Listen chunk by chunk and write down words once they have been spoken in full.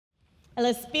El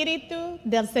Espíritu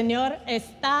del Señor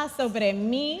está sobre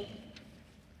mí.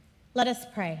 Let us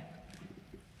pray.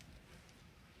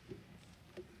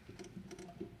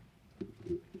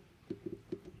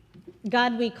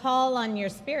 God, we call on your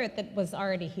Spirit that was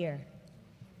already here.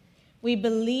 We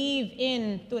believe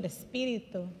in tu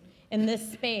Espíritu in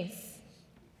this space.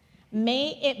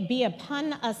 May it be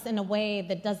upon us in a way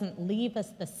that doesn't leave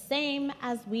us the same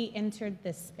as we entered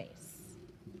this space.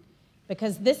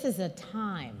 Because this is a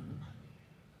time,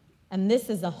 and this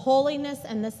is a holiness,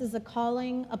 and this is a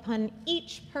calling upon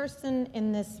each person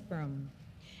in this room.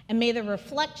 And may the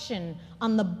reflection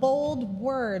on the bold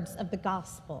words of the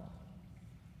gospel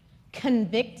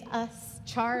convict us,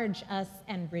 charge us,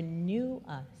 and renew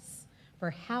us for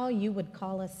how you would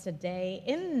call us today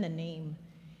in the name,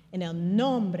 in el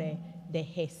nombre de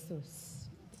Jesús,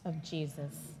 of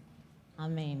Jesus.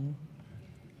 Amen.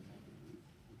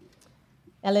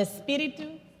 El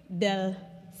Espíritu del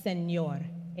Señor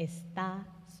está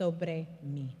sobre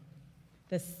mí.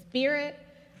 The Spirit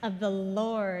of the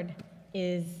Lord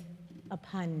is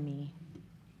upon me.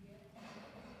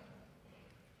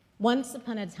 Once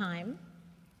upon a time,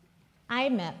 I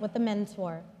met with a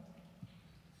mentor.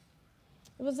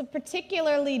 It was a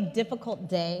particularly difficult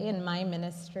day in my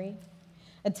ministry,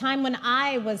 a time when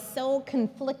I was so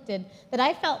conflicted that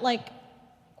I felt like,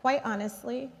 quite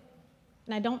honestly,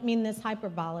 and I don't mean this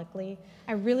hyperbolically,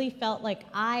 I really felt like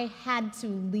I had to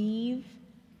leave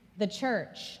the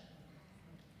church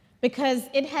because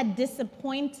it had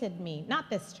disappointed me.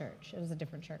 Not this church, it was a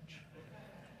different church.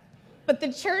 But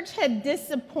the church had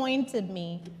disappointed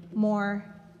me more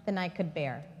than I could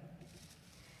bear.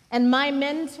 And my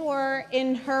mentor,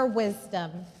 in her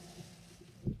wisdom,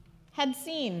 had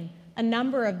seen a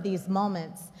number of these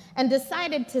moments and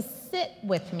decided to sit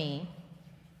with me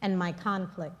and my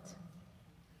conflict.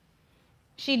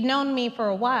 She'd known me for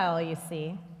a while, you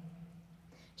see.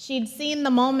 She'd seen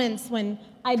the moments when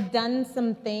I'd done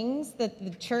some things that the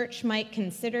church might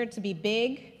consider to be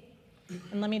big.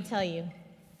 And let me tell you,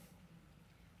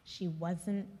 she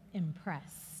wasn't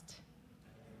impressed.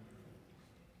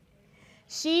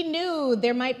 She knew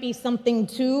there might be something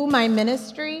to my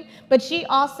ministry, but she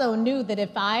also knew that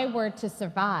if I were to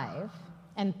survive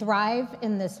and thrive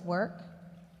in this work,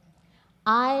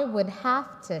 I would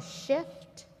have to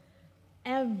shift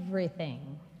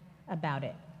everything about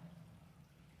it.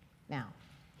 Now,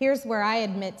 here's where I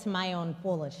admit to my own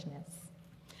foolishness.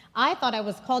 I thought I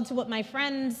was called to what my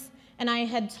friends and I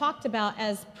had talked about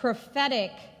as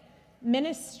prophetic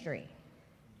ministry.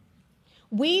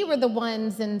 We were the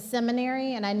ones in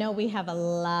seminary, and I know we have a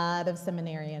lot of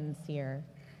seminarians here,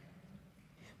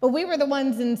 but we were the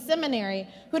ones in seminary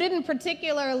who didn't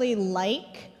particularly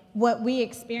like what we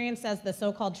experienced as the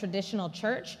so-called traditional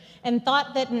church and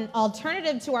thought that an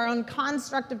alternative to our own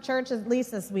construct of church, at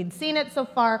least as we'd seen it so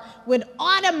far, would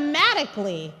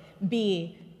automatically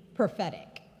be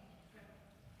prophetic.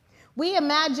 We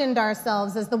imagined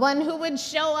ourselves as the one who would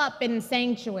show up in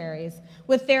sanctuaries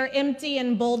with their empty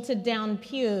and bolted down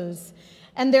pews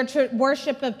and their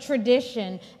worship of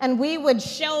tradition, and we would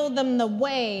show them the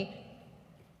way,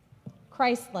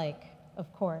 Christ-like,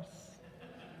 of course,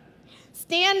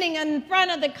 standing in front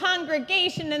of the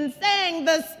congregation and saying,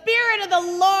 "The Spirit of the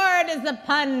Lord is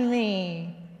upon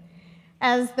me,"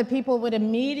 as the people would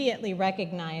immediately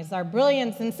recognize our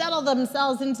brilliance and settle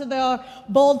themselves into their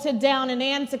bolted down and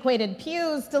antiquated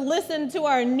pews to listen to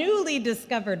our newly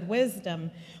discovered wisdom.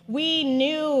 We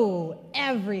knew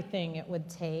everything it would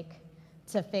take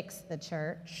to fix the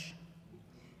church,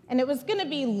 and it was going to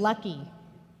be lucky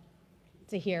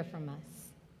to hear from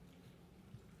us.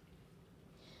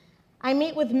 I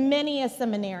meet with many a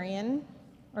seminarian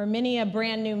or many a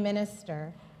brand new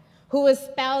minister who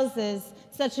espouses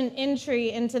such an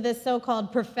entry into this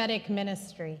so-called prophetic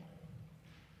ministry.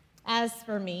 As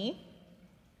for me,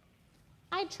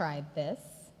 I tried this.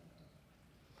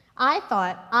 I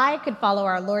thought I could follow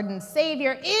our Lord and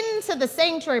Savior into the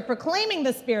sanctuary, proclaiming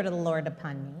the Spirit of the Lord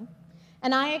upon me,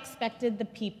 and I expected the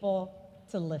people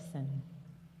to listen.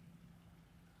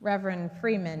 Reverend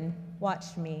Freeman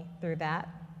watched me through that,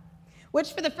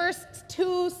 which for the first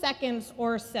 2 seconds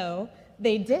or so,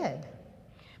 they did.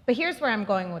 But here's where I'm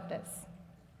going with this.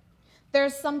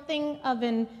 There's something of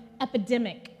an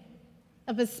epidemic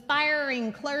of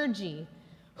aspiring clergy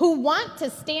who want to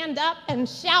stand up and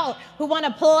shout, who want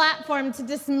a platform to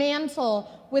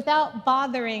dismantle without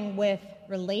bothering with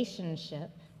relationship.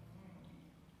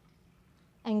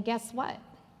 And guess what?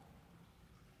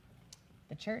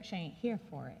 The church ain't here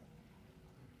for it.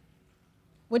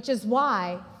 Which is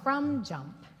why, from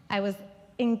jump, I was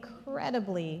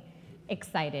incredibly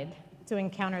excited to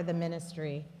encounter the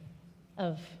ministry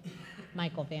of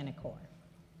Michael Vanacore.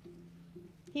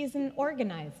 He's an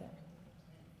organizer.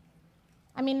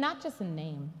 I mean, not just a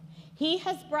name. He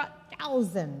has brought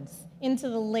thousands into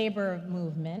the labor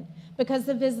movement because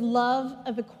of his love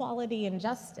of equality and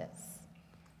justice.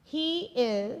 He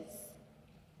is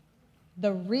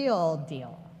the real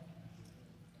deal.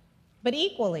 But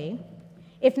equally,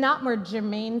 if not more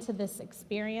germane to this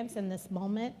experience and this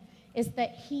moment, is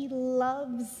that he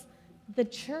loves the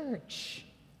church.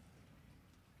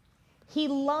 He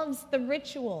loves the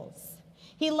rituals.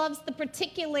 He loves the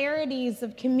particularities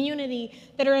of community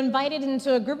that are invited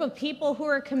into a group of people who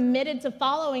are committed to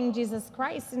following Jesus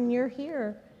Christ, and you're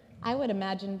here, I would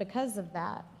imagine, because of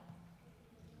that.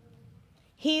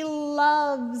 He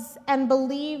loves and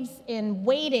believes in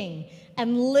waiting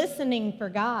and listening for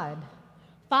God,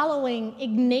 following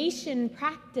Ignatian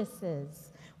practices,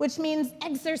 which means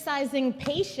exercising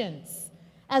patience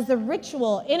as a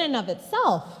ritual in and of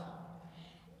itself,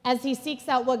 as he seeks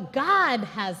out what God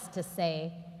has to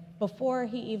say before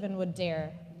he even would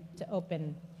dare to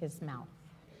open his mouth.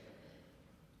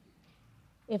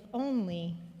 If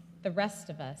only the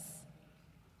rest of us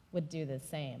would do the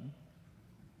same.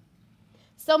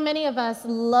 So many of us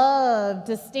love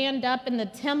to stand up in the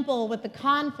temple with the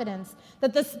confidence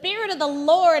that the Spirit of the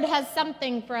Lord has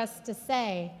something for us to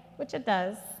say, which it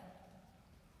does.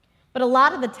 But a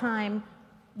lot of the time,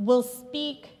 we'll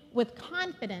speak with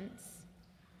confidence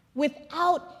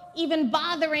without even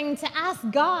bothering to ask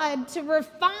God to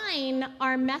refine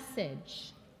our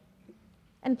message.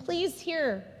 And please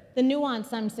hear the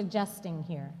nuance I'm suggesting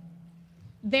here.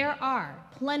 There are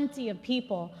plenty of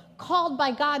people called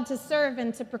by God to serve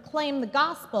and to proclaim the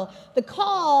gospel. The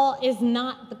call is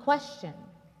not the question.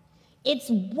 It's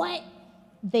what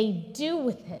they do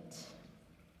with it.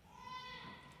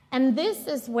 And this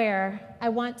is where I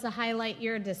want to highlight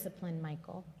your discipline,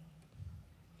 Michael.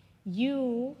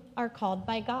 You are called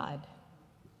by God.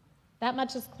 That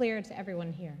much is clear to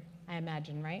everyone here, I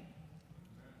imagine, right?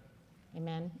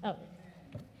 Amen. Oh,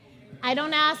 I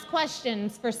don't ask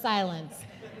questions for silence.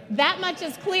 That much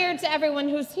is clear to everyone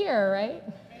who's here, right?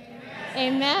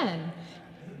 Amen. Amen.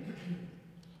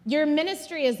 Your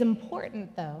ministry is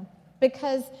important, though,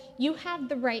 because you have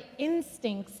the right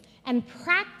instincts and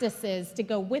practices to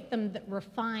go with them that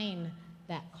refine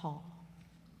that call.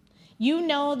 You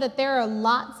know that there are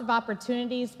lots of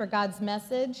opportunities for God's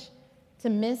message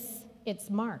to miss its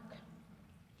mark.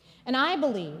 And I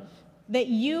believe that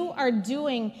you are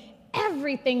doing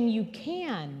everything you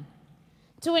can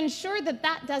to ensure that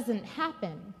that doesn't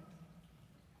happen.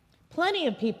 Plenty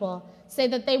of people say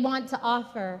that they want to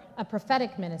offer a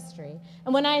prophetic ministry.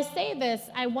 And when I say this,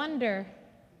 I wonder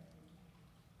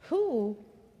who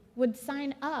would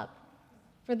sign up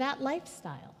for that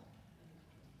lifestyle.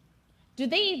 Do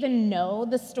they even know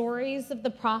the stories of the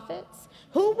prophets?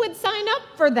 Who would sign up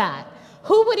for that?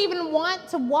 Who would even want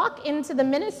to walk into the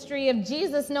ministry of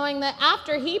Jesus knowing that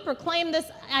after he proclaimed this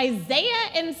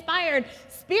Isaiah-inspired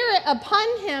spirit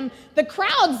upon him, the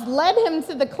crowds led him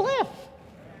to the cliff?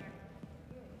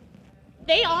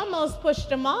 They almost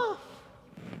pushed him off.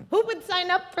 Who would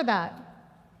sign up for that?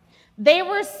 They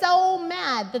were so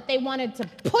mad that they wanted to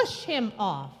push him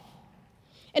off.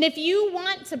 And if you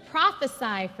want to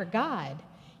prophesy for God,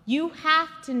 you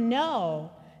have to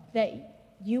know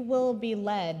that you will be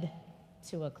led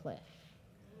to a cliff.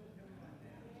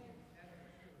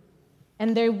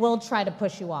 And they will try to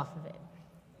push you off of it.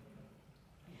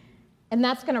 And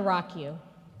that's going to rock you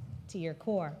to your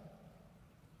core.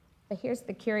 But here's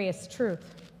the curious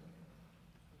truth.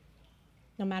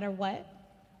 No matter what,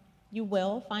 you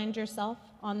will find yourself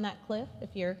on that cliff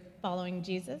if you're following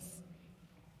Jesus.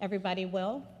 Everybody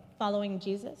will, following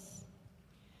Jesus.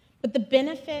 But the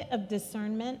benefit of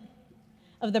discernment,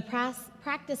 of the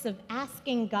practice of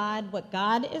asking God what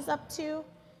God is up to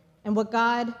and what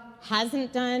God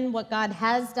hasn't done, what God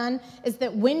has done, is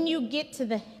that when you get to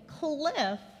the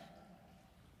cliff,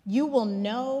 you will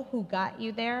know who got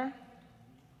you there.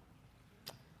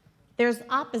 There's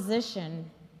opposition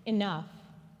enough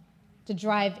to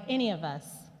drive any of us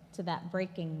to that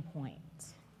breaking point.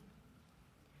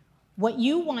 What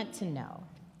you want to know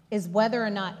is whether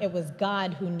or not it was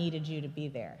God who needed you to be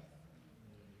there.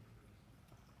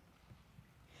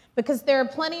 Because there are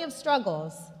plenty of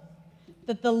struggles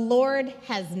that the Lord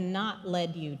has not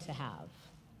led you to have.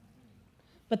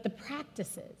 But the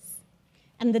practices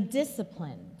and the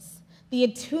disciplines, the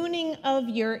attuning of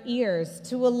your ears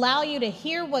to allow you to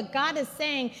hear what God is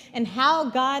saying and how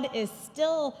God is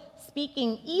still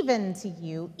speaking even to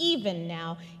you, even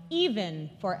now, even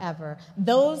forever.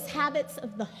 Those habits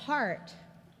of the heart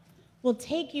will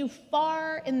take you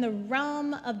far in the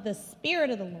realm of the Spirit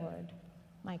of the Lord,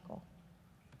 Michael.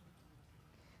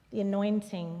 The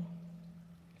anointing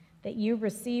that you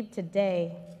receive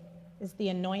today is the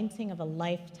anointing of a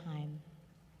lifetime.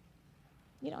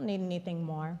 You don't need anything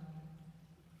more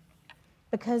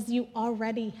because you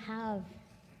already have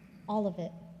all of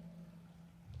it.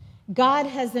 God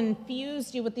has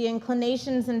infused you with the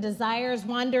inclinations and desires,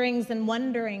 wanderings and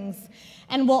wonderings,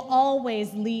 and will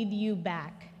always lead you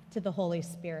back to the Holy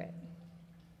Spirit.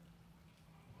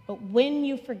 But when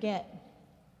you forget,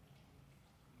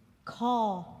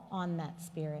 call on that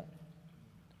Spirit.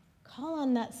 Call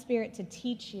on that Spirit to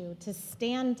teach you, to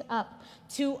stand up,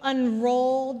 to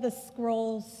unroll the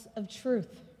scrolls of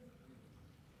truth,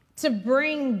 to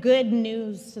bring good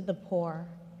news to the poor,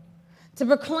 to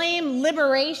proclaim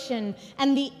liberation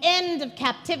and the end of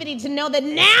captivity, to know that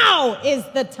now is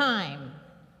the time.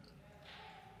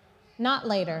 Not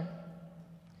later.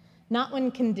 Not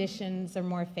when conditions are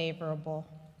more favorable.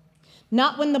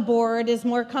 Not when the board is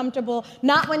more comfortable.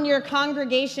 Not when your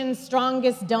congregation's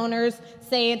strongest donors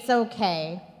say it's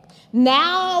okay.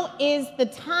 Now is the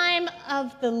time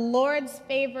of the Lord's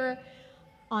favor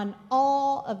on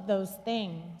all of those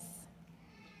things.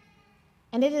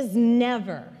 And it is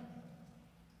never,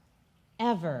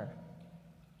 ever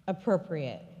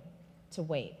appropriate to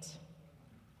wait.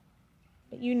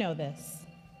 But you know this.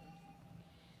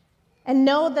 And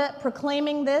know that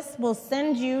proclaiming this will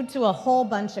send you to a whole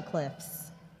bunch of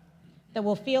cliffs that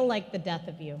will feel like the death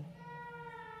of you.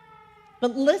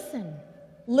 But listen.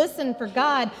 Listen for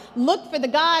God. Look for the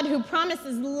God who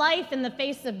promises life in the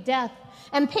face of death.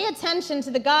 And pay attention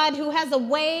to the God who has a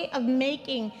way of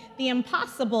making the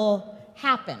impossible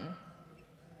happen.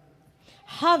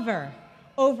 Hover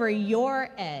over your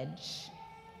edge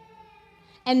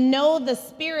and know the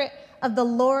Spirit of the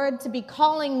Lord to be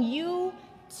calling you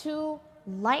to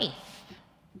life.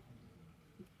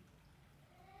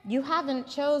 You haven't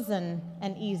chosen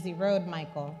an easy road,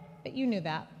 Michael, but you knew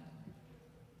that.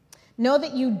 Know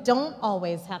that you don't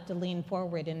always have to lean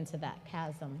forward into that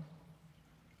chasm.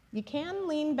 You can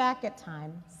lean back at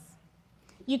times.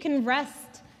 You can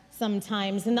rest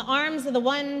sometimes in the arms of the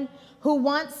one who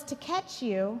wants to catch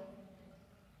you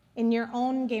in your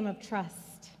own game of trust.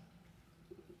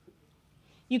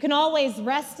 You can always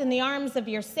rest in the arms of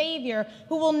your Savior,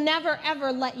 who will never,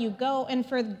 ever let you go. And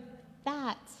for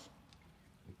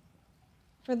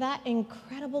that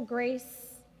incredible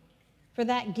grace, for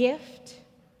that gift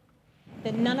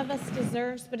that none of us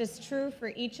deserves, but is true for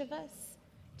each of us,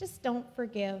 just don't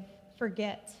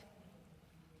forget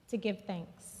to give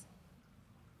thanks.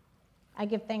 I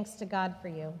give thanks to God for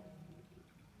you.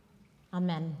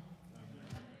 Amen.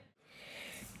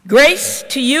 Grace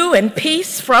to you and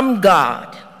peace from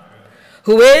God,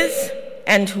 who is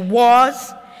and who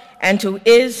was and who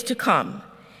is to come,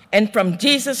 and from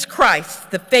Jesus Christ,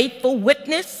 the faithful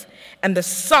witness and the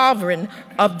sovereign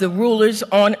of the rulers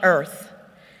on earth.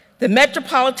 The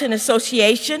Metropolitan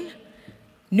Association,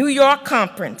 New York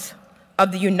Conference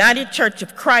of the United Church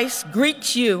of Christ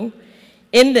greets you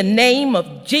in the name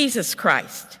of Jesus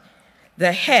Christ,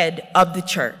 the head of the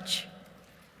church.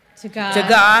 To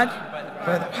God,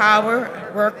 for the power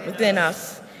at work within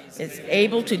us is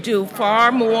able to do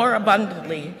far more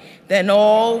abundantly than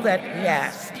all that we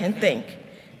ask and think.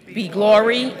 Be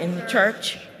glory in the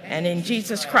church and in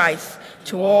Jesus Christ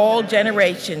to all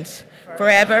generations,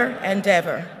 forever and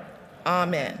ever.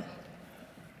 Amen.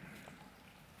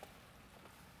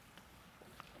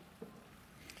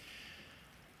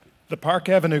 The Park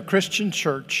Avenue Christian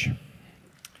Church,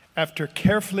 after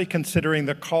carefully considering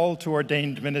the call to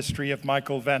ordained ministry of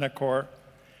Michael Vanacore,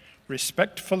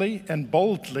 respectfully and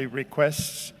boldly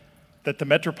requests that the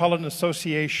Metropolitan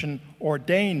Association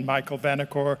ordain Michael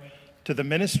Vanacore to the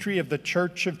ministry of the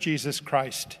Church of Jesus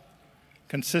Christ,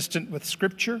 consistent with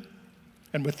Scripture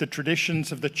and with the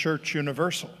traditions of the Church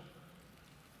Universal.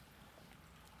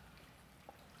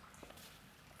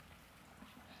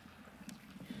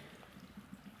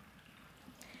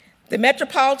 The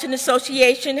Metropolitan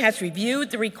Association has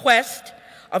reviewed the request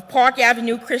of Park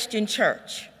Avenue Christian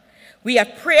Church. We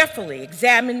have prayerfully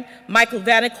examined Michael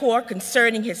Vanacore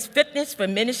concerning his fitness for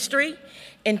ministry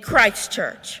in Christ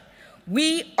Church.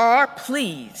 We are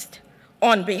pleased,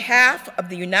 on behalf of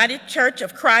the United Church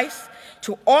of Christ,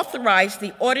 to authorize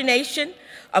the ordination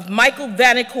of Michael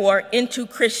Vanacore into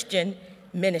Christian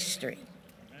ministry.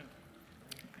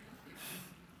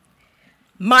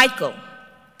 Michael,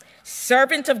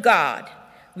 servant of God,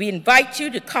 we invite you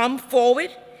to come forward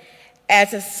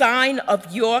as a sign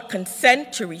of your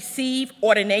consent to receive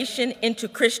ordination into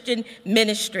Christian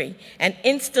ministry and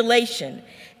installation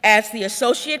as the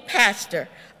associate pastor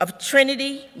of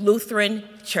Trinity Lutheran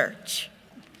Church.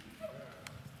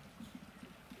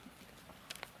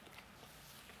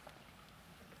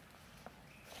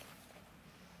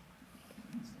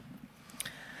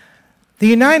 The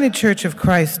United Church of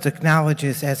Christ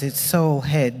acknowledges as its sole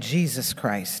head Jesus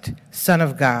Christ, Son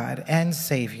of God and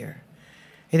Savior.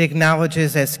 It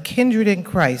acknowledges as kindred in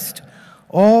Christ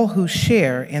all who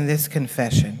share in this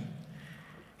confession.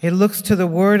 It looks to the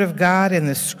Word of God in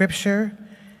the Scripture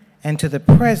and to the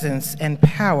presence and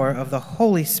power of the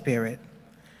Holy Spirit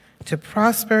to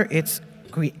prosper its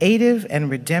creative and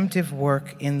redemptive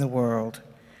work in the world.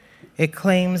 It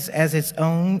claims as its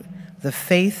own the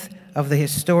faith of the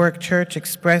historic church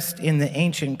expressed in the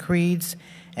ancient creeds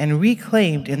and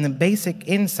reclaimed in the basic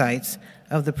insights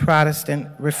of the Protestant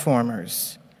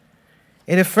reformers.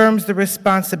 It affirms the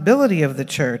responsibility of the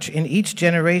church in each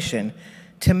generation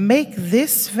to make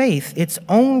this faith its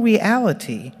own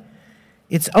reality,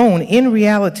 its own in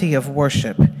reality of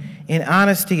worship, in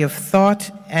honesty of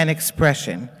thought and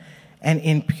expression, and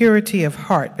in purity of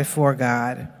heart before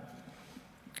God.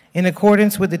 In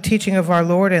accordance with the teaching of our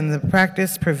Lord and the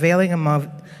practice prevailing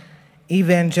among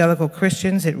evangelical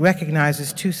Christians, it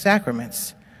recognizes two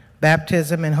sacraments,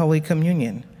 baptism and Holy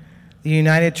Communion. The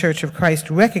United Church of Christ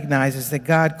recognizes that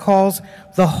God calls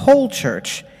the whole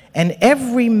church and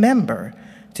every member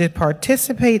to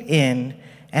participate in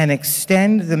and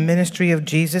extend the ministry of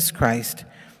Jesus Christ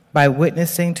by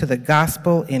witnessing to the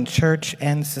gospel in church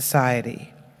and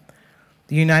society.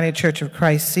 The United Church of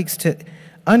Christ seeks to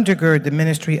undergird the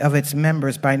ministry of its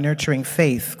members by nurturing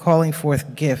faith, calling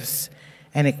forth gifts,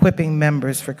 and equipping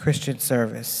members for Christian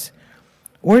service.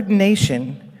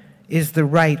 Ordination is the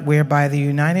rite whereby the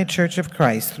United Church of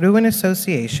Christ, through an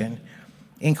association,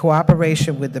 in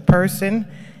cooperation with the person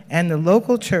and the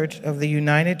local church of the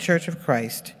United Church of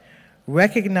Christ,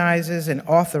 recognizes and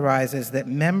authorizes that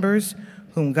members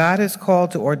whom God has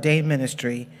called to ordain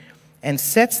ministry and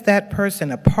sets that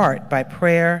person apart by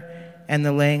prayer and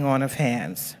the laying on of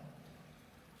hands.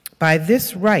 By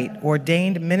this rite,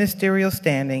 ordained ministerial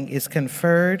standing is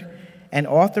conferred and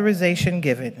authorization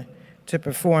given to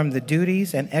perform the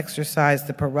duties and exercise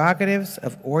the prerogatives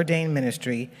of ordained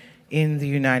ministry in the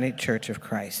United Church of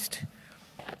Christ.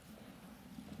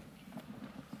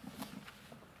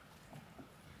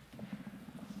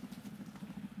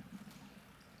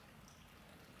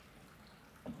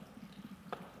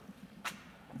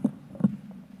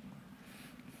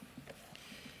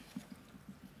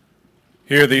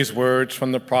 Hear these words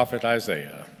from the prophet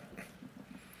Isaiah.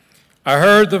 I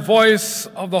heard the voice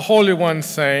of the Holy One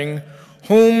saying,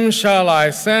 "Whom shall I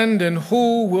send, and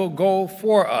who will go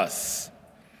for us?"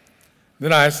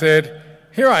 Then I said,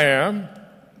 "Here I am,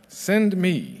 send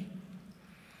me."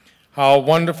 How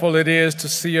wonderful it is to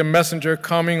see a messenger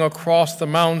coming across the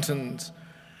mountains,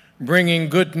 bringing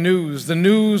good news, the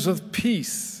news of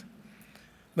peace.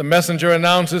 The messenger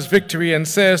announces victory and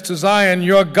says to Zion,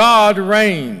 "Your God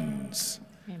reigns."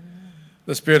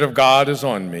 The Spirit of God is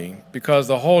on me, because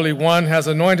the Holy One has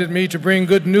anointed me to bring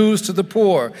good news to the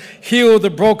poor, heal the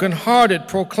brokenhearted,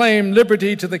 proclaim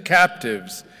liberty to the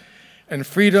captives, and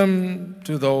freedom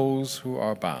to those who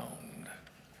are bound.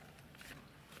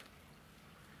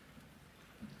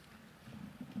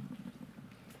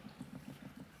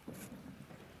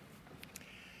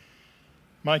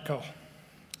 Michael,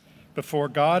 before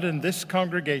God and this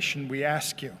congregation, we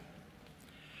ask you,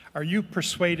 are you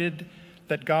persuaded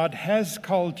that God has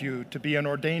called you to be an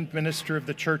ordained minister of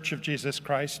the Church of Jesus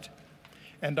Christ?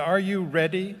 And are you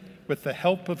ready, with the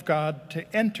help of God, to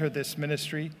enter this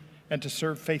ministry and to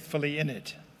serve faithfully in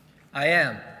it? I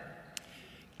am.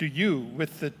 Do you,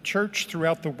 with the church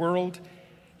throughout the world,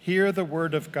 hear the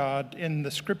word of God in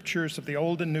the scriptures of the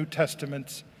Old and New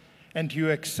Testaments, and do you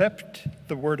accept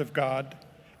the word of God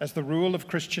as the rule of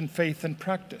Christian faith and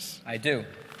practice? I do.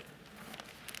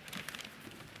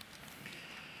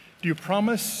 Do you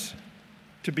promise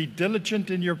to be diligent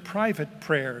in your private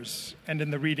prayers and in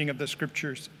the reading of the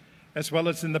scriptures, as well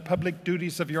as in the public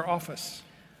duties of your office?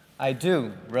 I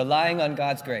do, relying on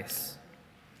God's grace.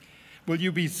 Will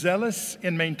you be zealous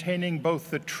in maintaining both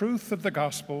the truth of the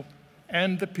gospel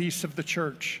and the peace of the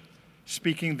church,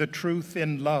 speaking the truth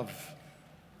in love?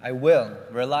 I will,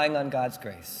 relying on God's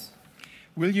grace.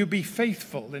 Will you be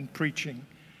faithful in preaching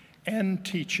and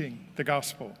teaching the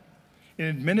gospel, in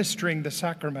administering the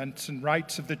sacraments and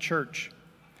rites of the church,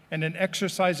 and in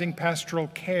exercising pastoral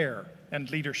care and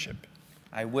leadership?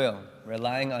 I will,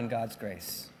 relying on God's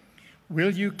grace. Will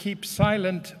you keep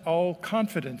silent all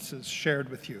confidences shared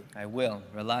with you? I will,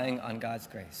 relying on God's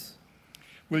grace.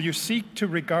 Will you seek to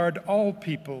regard all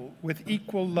people with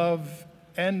equal love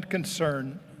and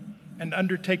concern, and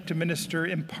undertake to minister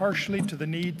impartially to the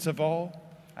needs of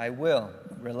all? I will,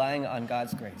 relying on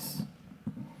God's grace.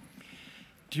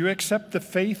 Do you accept the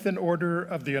faith and order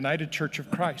of the United Church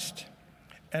of Christ?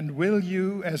 And will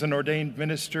you, as an ordained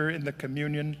minister in the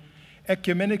communion,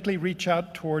 ecumenically reach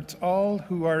out towards all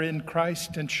who are in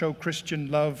Christ and show Christian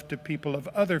love to people of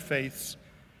other faiths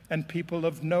and people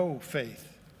of no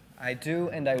faith. I do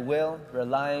and I will,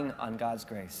 relying on God's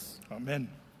grace. Amen.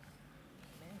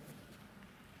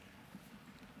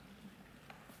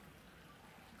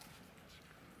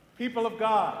 People of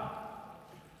God,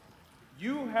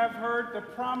 you have heard the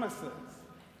promises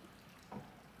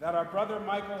that our brother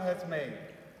Michael has made.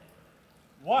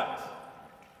 What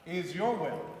is your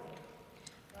will?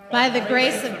 By the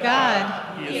grace of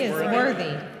God, he is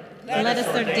worthy. Let us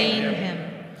ordain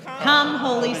him. Come,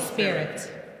 Holy Spirit.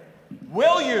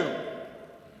 Will you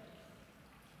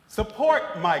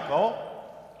support Michael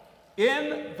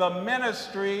in the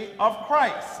ministry of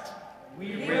Christ?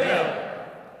 We will.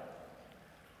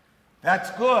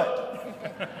 That's good.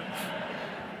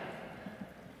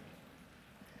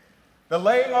 The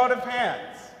laying on of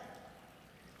hands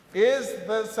is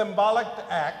the symbolic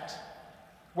act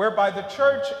whereby the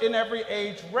church in every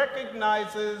age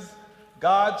recognizes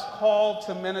God's call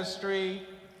to ministry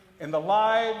in the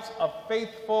lives of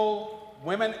faithful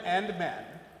women and men,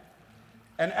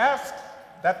 and asks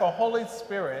that the Holy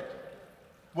Spirit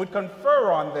would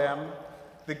confer on them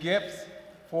the gifts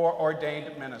for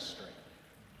ordained ministry.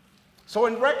 So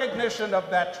in recognition of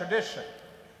that tradition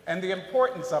and the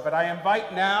importance of it, I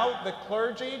invite now the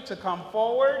clergy to come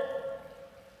forward.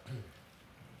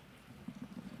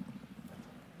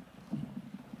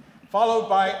 Followed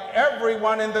by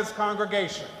everyone in this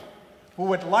congregation who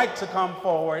would like to come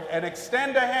forward and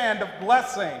extend a hand of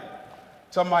blessing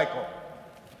to Michael.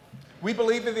 We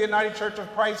believe in the United Church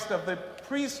of Christ of the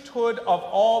priesthood of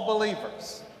all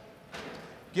believers.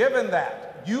 Given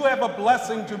that, you have a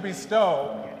blessing to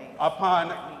bestow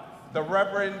upon the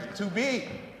Reverend-to-be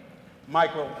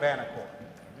Michael Vanacore.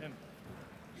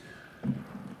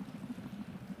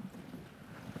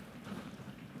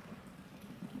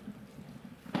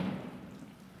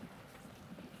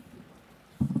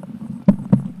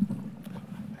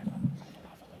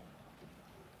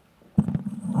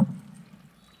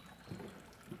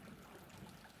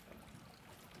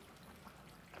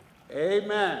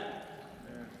 Amen.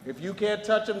 If you can't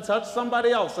touch him, touch somebody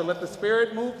else and let the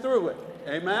Spirit move through it.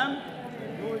 Amen?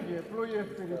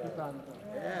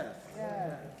 Yes.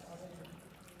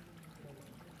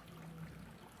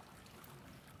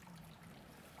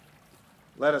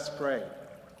 Let us pray.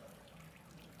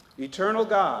 Eternal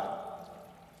God,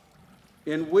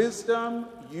 in wisdom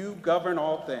you govern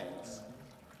all things.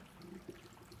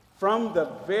 From the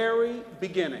very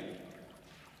beginning,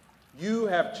 you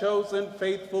have chosen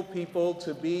faithful people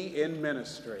to be in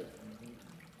ministry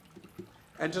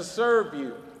and to serve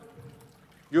you.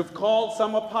 You've called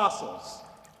some apostles,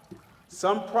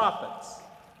 some prophets,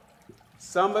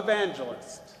 some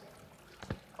evangelists,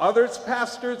 others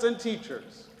pastors and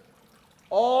teachers,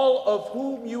 all of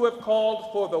whom you have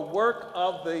called for the work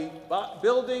of the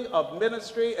building of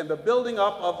ministry and the building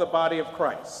up of the body of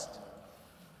Christ.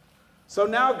 So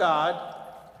now, God,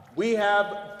 we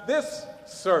have this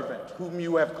servant whom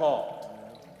you have called.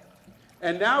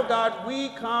 And now, God, we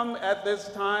come at this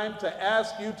time to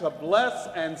ask you to bless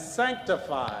and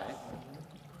sanctify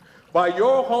by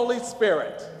your Holy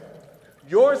Spirit,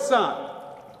 your son,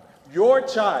 your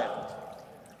child,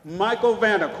 Michael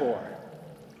Vanacore,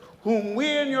 whom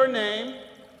we in your name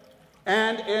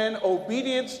and in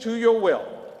obedience to your will,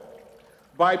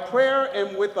 by prayer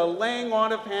and with the laying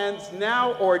on of hands,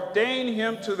 now ordain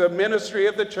him to the ministry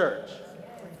of the church.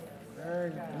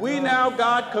 We now,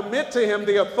 God, commit to him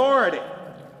the authority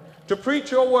to preach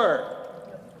your word.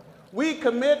 We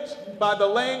commit, by the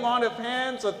laying on of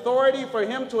hands, authority for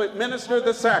him to administer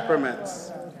the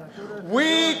sacraments.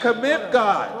 We commit,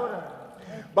 God,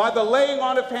 by the laying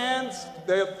on of hands,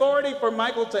 the authority for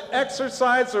Michael to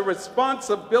exercise the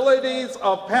responsibilities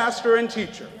of pastor and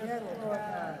teacher.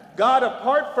 God,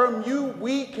 apart from you,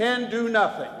 we can do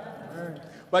nothing.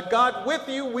 But God, with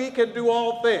you, we can do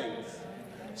all things.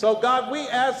 So God, we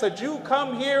ask that you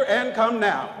come here and come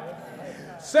now.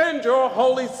 Send your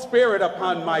Holy Spirit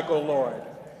upon Michael, Lord.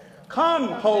 Come,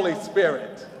 Holy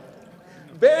Spirit.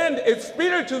 Ven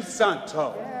Espiritu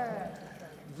Santo.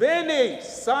 Veni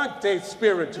Sancte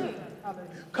Spiritu.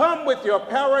 Come with your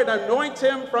power and anoint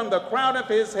him from the crown of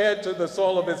his head to the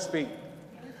sole of his feet.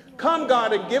 Come,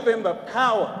 God, and give him the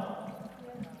power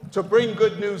to bring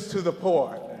good news to the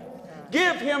poor.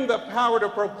 Give him the power to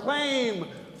proclaim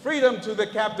freedom to the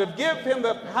captive. Give him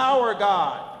the power,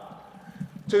 God,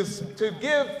 to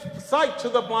give sight to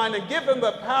the blind, and give him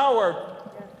the power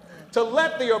to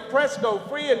let the oppressed go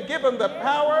free, and give him the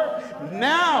power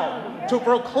now to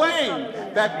proclaim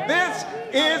that this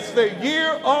is the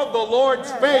year of the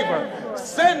Lord's favor.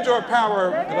 Send your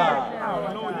power,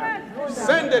 God.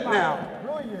 Send it now.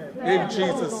 In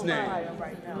Jesus' name.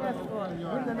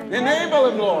 Enable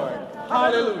him, Lord.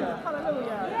 Hallelujah.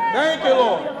 Thank you,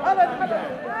 Lord.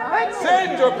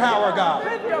 Send your power, God.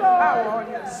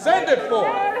 Send it forth.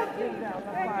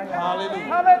 Hallelujah.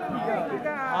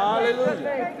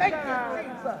 Hallelujah.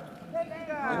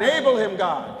 Enable him,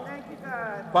 God,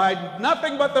 by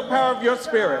nothing but the power of your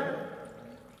Spirit,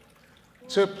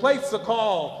 to place the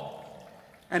call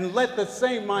and let the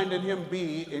same mind in him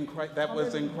be in Christ, that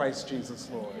was in Christ Jesus,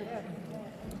 Lord.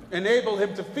 Enable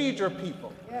him to feed your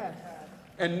people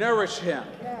and nourish him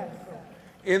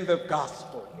in the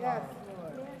gospel.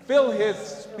 Fill his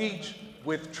speech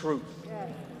with truth.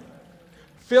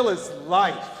 Fill his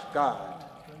life, God,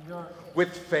 with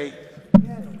faith.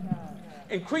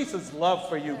 Increase his love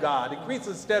for you, God. Increase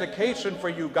his dedication for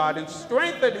you, God, and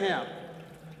strengthen him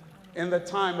in the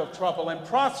time of trouble, and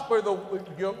prosper the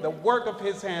work of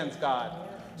his hands, God,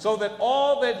 so that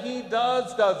all that he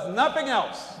does nothing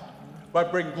else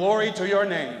but bring glory to your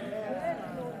name.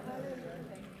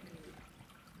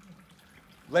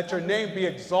 Let your name be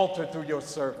exalted through your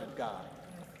servant, God.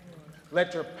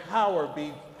 Let your power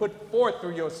be put forth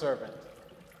through your servant,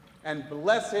 and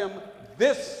bless him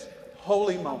this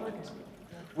holy moment.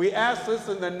 We ask this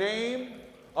in the name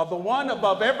of the one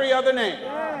above every other name,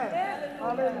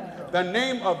 the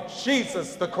name of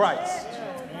Jesus the Christ.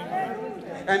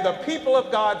 And the people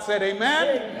of God said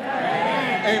amen,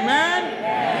 amen,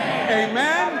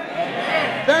 amen,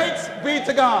 amen. Thanks be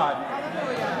to God.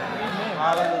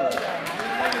 Hallelujah.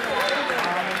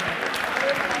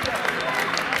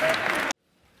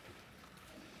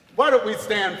 Why don't we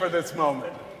stand for this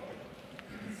moment?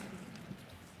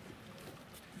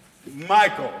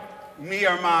 Michael, mi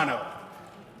hermano.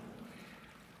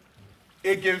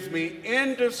 It gives me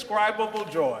indescribable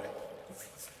joy,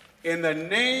 in the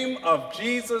name of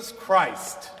Jesus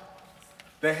Christ,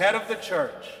 the head of the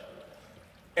church,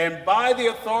 and by the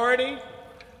authority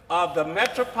of the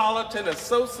Metropolitan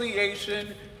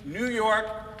Association, New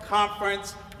York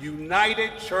Conference,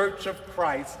 United Church of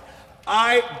Christ,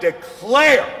 I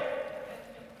declare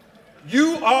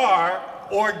you are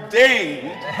ordained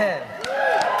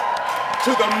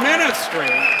to the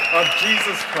ministry of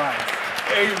Jesus Christ.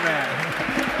 Amen.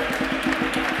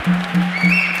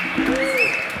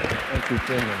 Thank you,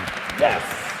 Chairman. Yes.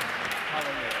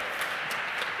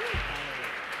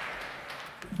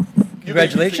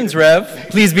 Congratulations, Rev.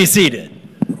 Please be seated.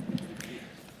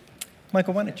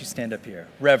 Michael, why don't you stand up here?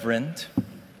 Reverend.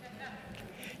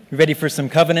 You ready for some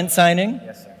covenant signing?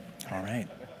 Yes, sir. All right.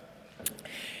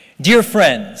 Dear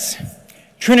friends,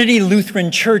 Trinity Lutheran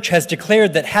Church has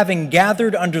declared that, having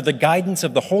gathered under the guidance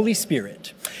of the Holy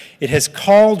Spirit, it has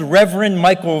called Reverend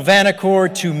Michael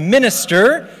Vanacore to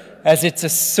minister as its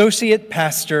associate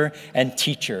pastor and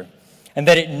teacher, and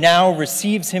that it now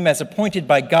receives him as appointed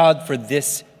by God for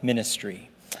this ministry.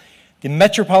 The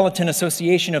Metropolitan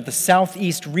Association of the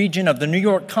Southeast region of the New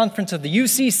York Conference of the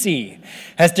UCC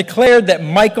has declared that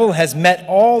Michael has met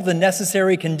all the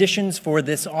necessary conditions for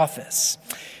this office.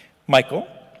 Michael,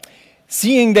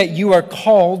 seeing that you are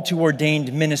called to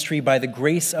ordained ministry by the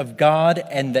grace of God,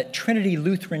 and that Trinity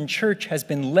Lutheran Church has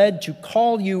been led to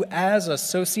call you as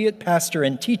associate pastor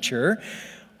and teacher,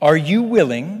 are you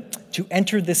willing to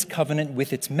enter this covenant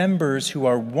with its members who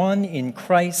are one in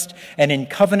Christ and in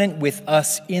covenant with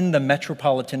us in the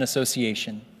Metropolitan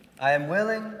Association? I am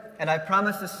willing, and I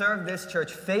promise to serve this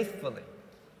church faithfully,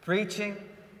 preaching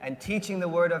and teaching the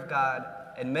Word of God,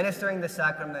 administering the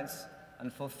sacraments,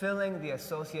 and fulfilling the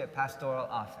associate pastoral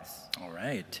office. All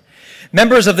right.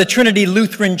 Members of the Trinity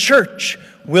Lutheran Church,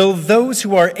 will those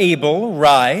who are able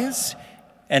rise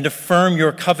and affirm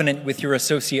your covenant with your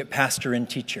associate pastor and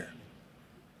teacher?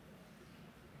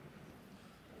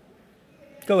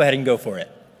 Go ahead and go for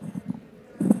it.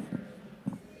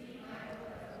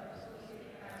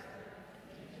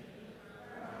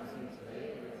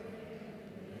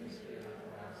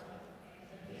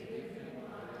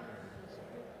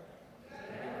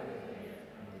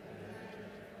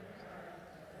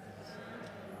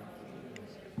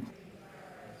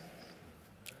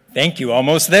 Thank you.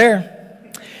 Almost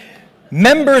there.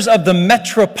 Members of the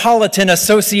Metropolitan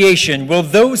Association, will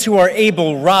those who are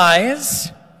able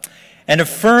rise and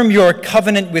affirm your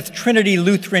covenant with Trinity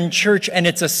Lutheran Church and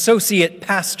its associate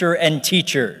pastor and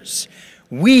teachers?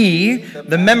 We,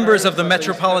 the members of the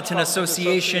Metropolitan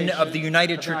Association of the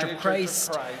United Church of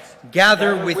Christ,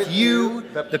 gather with you,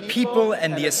 the people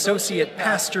and the associate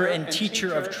pastor and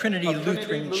teacher of Trinity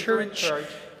Lutheran Church,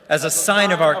 as a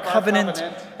sign of our covenant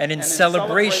and in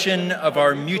celebration of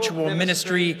our mutual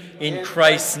ministry in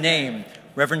Christ's name.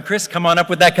 Reverend Chris, come on up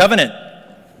with that covenant.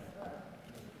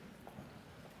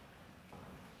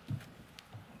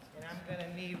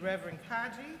 Reverend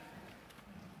Kaji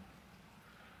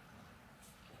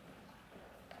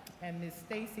and Miss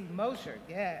Stacy Mosher.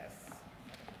 Yes.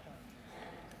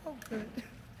 Oh, good.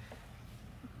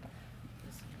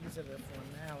 These are the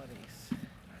formalities.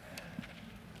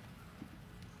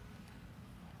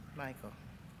 Michael,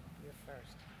 you're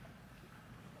first.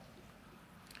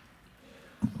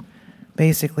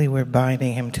 Basically, we're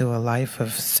binding him to a life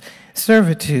of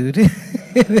servitude.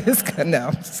 No,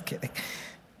 I'm just kidding.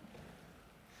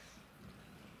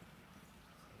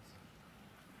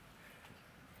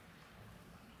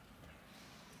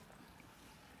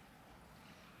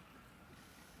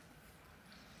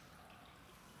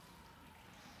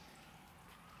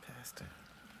 Pastor.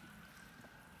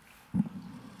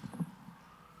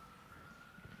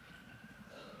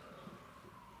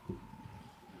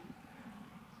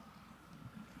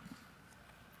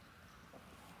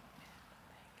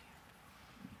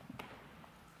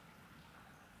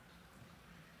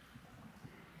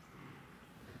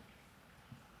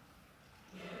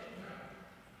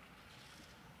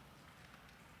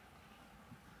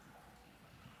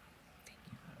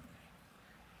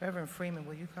 Reverend Freeman,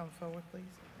 will you come forward, please?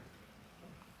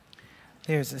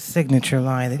 There's a signature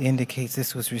line that indicates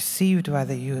this was received by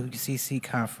the UCC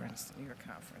conference, New York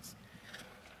conference.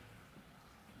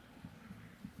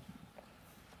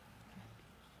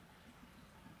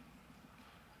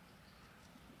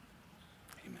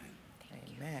 Amen.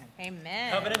 Amen.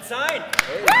 Amen. Covenant sign.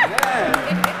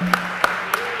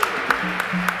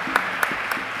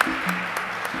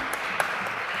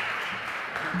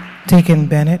 Deacon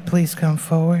Bennett, please come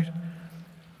forward.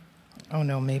 Oh,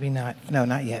 no, maybe not. No,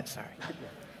 not yet, sorry.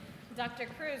 Dr.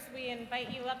 Cruz, we invite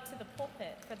you up to the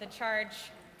pulpit for the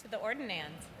charge to the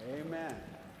ordinand. Amen.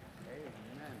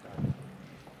 Amen.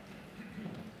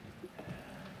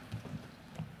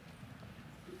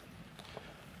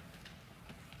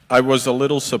 I was a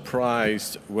little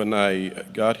surprised when I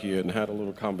got here and had a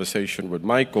little conversation with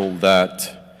Michael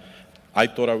that I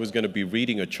thought I was going to be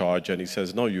reading a charge, and he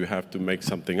says, no, you have to make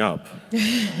something up.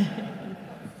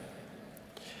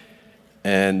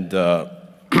 And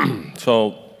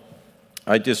so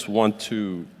I just want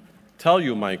to tell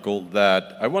you, Michael,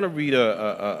 that I want to read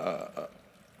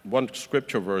one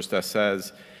scripture verse that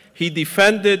says, he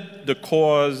defended the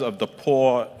cause of the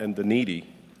poor and the needy,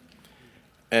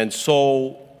 and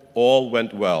so all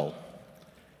went well.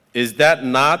 Is that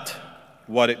not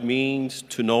what it means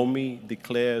to know me,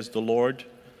 declares the Lord?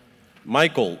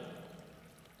 Michael,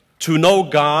 to know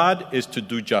God is to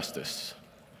do justice.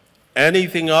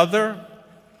 Anything other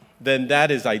than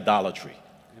that is idolatry.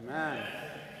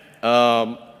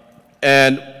 Amen.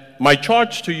 And my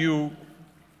charge to you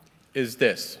is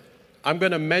this. I'm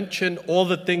going to mention all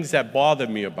the things that bother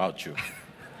me about you.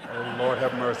 Oh, Lord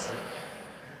have mercy.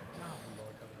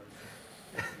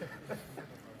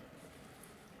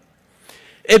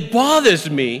 It bothers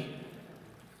me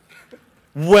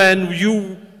when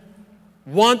you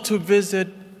want to visit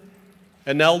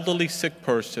an elderly sick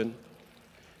person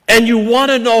and you want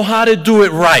to know how to do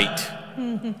it right.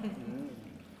 And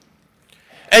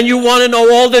you want to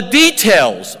know all the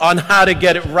details on how to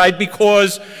get it right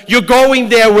because you're going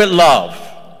there with love.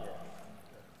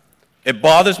 It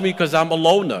bothers me because I'm a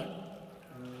loner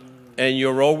and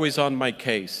you're always on my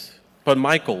case. But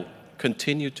Michael,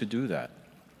 continue to do that.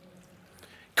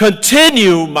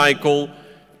 Continue, Michael,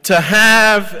 to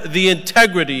have the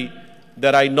integrity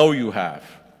that I know you have.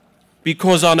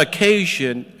 Because on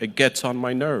occasion, it gets on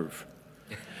my nerve.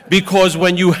 Because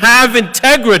when you have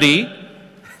integrity,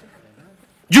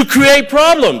 you create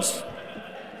problems.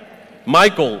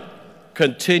 Michael,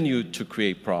 continue to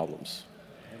create problems.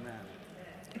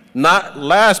 Not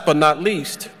last but not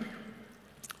least,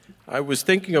 I was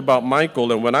thinking about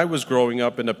Michael, and when I was growing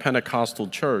up in a Pentecostal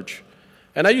church,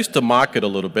 and I used to mock it a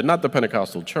little bit, not the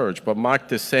Pentecostal church, but mock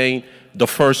this saying, the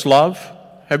first love.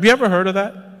 Have you ever heard of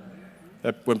that?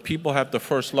 That when people have the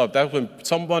first love, that's when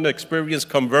someone experienced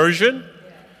conversion,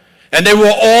 and they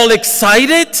were all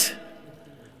excited.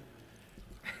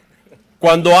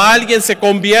 Cuando alguien se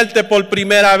convierte por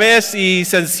primera vez y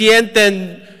se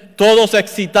sienten todos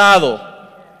excitados.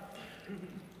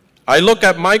 I look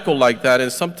at Michael like that, and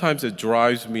sometimes it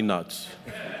drives me nuts.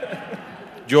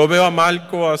 Yo veo a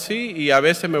Marco así y a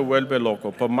veces me vuelve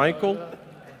loco. But Michael,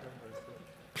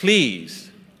 please,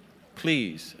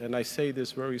 please, and I say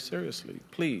this very seriously,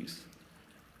 please,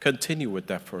 continue with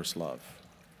that first love.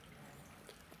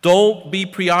 Don't be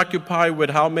preoccupied with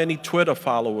how many Twitter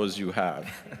followers you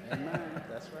have. Amen.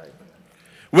 That's right.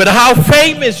 With how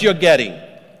famous you're getting.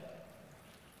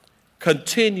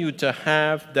 Continue to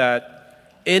have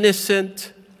that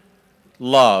innocent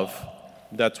love.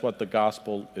 That's what the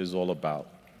gospel is all about.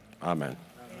 Amen.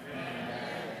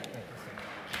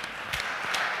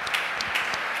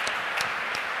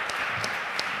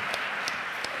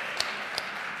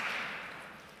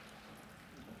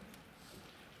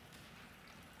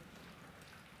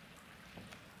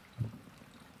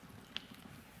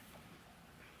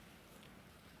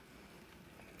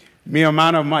 Mi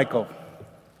hermano Michael,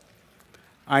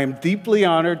 I am deeply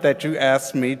honored that you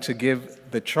asked me to give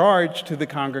the charge to the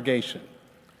congregation.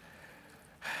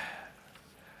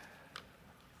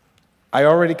 I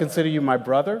already consider you my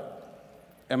brother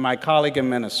and my colleague in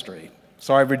ministry,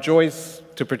 so I rejoice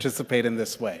to participate in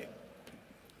this way.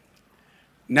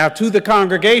 Now to the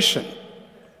congregation.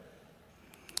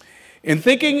 In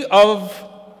thinking of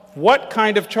what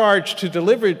kind of charge to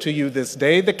deliver to you this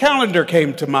day, the calendar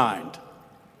came to mind.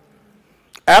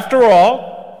 After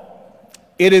all,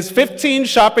 it is 15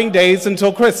 shopping days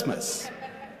until Christmas.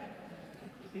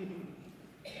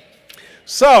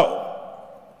 So,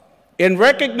 in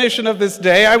recognition of this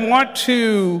day, I want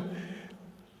to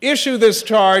issue this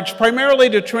charge primarily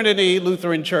to Trinity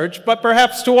Lutheran Church, but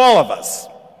perhaps to all of us,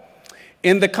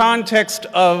 in the context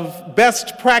of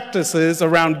best practices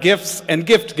around gifts and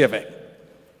gift giving.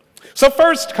 So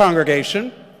first,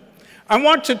 congregation, I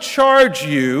want to charge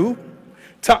you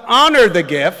to honor the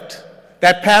gift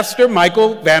that Pastor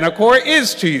Michael Vanacore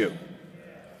is to you.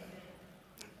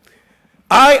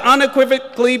 I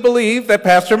unequivocally believe that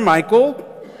Pastor Michael,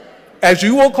 as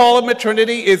you will call him at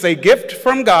Trinity, is a gift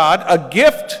from God, a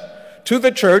gift to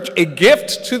the church, a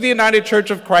gift to the United Church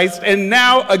of Christ, and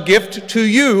now a gift to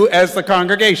you as the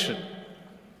congregation.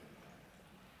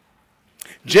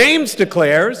 James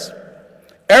declares,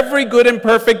 every good and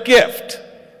perfect gift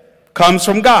comes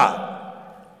from God.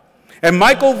 And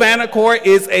Michael Vanacore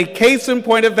is a case in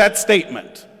point of that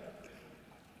statement.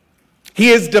 He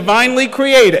is divinely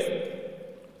created,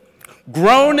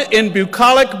 grown in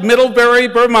bucolic Middlebury,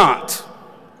 Vermont,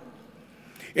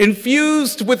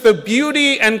 infused with the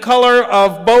beauty and color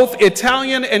of both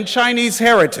Italian and Chinese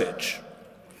heritage.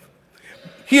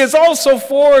 He is also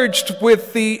forged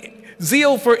with the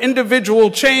zeal for individual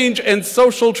change and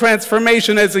social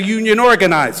transformation as a union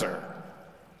organizer.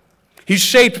 He's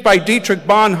shaped by Dietrich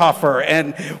Bonhoeffer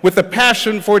and with a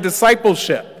passion for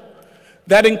discipleship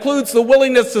that includes the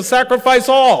willingness to sacrifice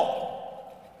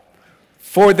all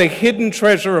for the hidden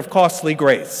treasure of costly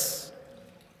grace.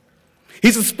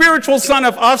 He's a spiritual son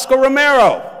of Oscar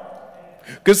Romero,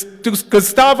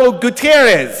 Gustavo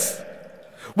Gutierrez,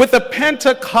 with a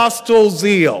Pentecostal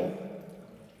zeal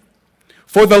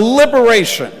for the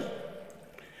liberation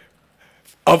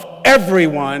of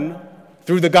everyone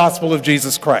through the gospel of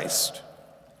Jesus Christ.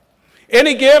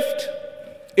 Any gift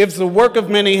is the work of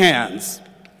many hands,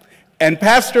 and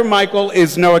Pastor Michael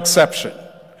is no exception.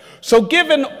 So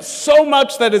given so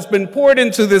much that has been poured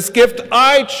into this gift,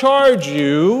 I charge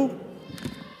you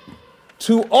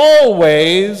to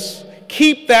always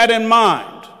keep that in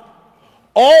mind.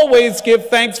 Always give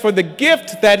thanks for the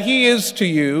gift that he is to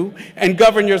you and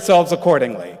govern yourselves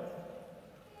accordingly.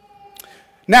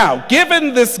 Now,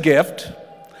 given this gift,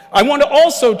 I want to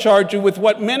also charge you with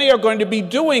what many are going to be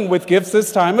doing with gifts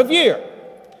this time of year.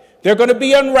 They're going to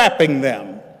be unwrapping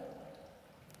them.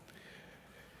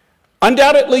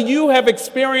 Undoubtedly, you have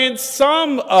experienced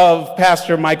some of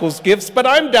Pastor Michael's gifts, but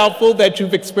I'm doubtful that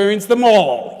you've experienced them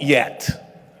all yet.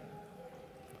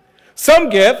 Some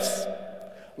gifts,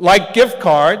 like gift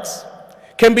cards,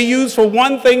 can be used for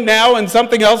one thing now and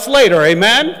something else later,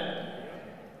 amen?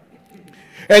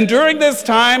 And during this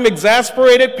time,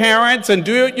 exasperated parents and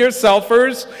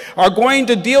do-it-yourselfers are going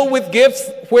to deal with gifts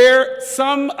where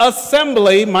some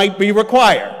assembly might be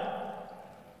required.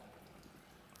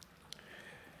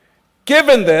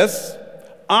 Given this,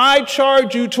 I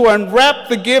charge you to unwrap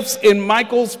the gifts in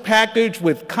Michael's package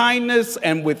with kindness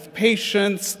and with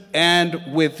patience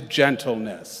and with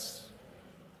gentleness.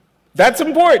 That's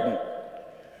important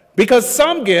because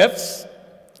some gifts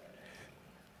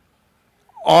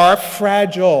are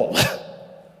fragile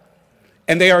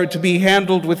and they are to be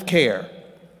handled with care.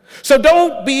 So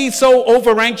don't be so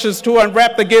over anxious to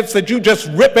unwrap the gifts that you just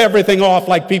rip everything off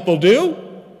like people do,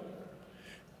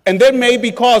 and then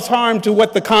maybe cause harm to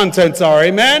what the contents are,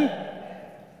 amen?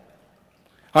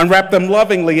 Unwrap them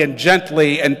lovingly and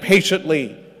gently and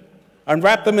patiently.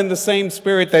 Unwrap them in the same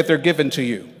spirit that they're given to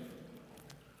you.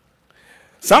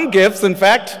 Some gifts, in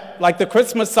fact, like the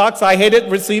Christmas socks I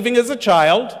hated receiving as a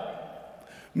child,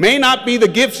 may not be the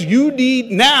gifts you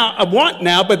want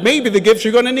now, but maybe the gifts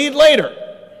you're going to need later.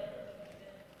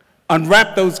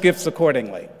 Unwrap those gifts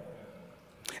accordingly.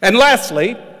 And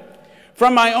lastly,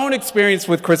 from my own experience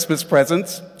with Christmas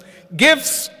presents,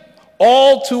 gifts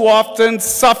all too often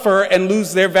suffer and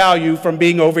lose their value from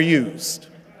being overused.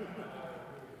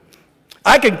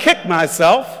 I can kick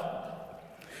myself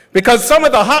because some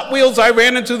of the Hot Wheels I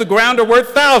ran into the ground are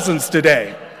worth thousands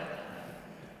today.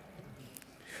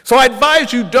 So I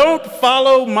advise you, don't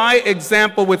follow my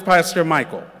example with Pastor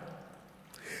Michael.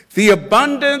 The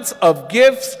abundance of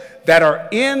gifts that are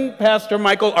in Pastor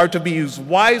Michael are to be used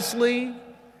wisely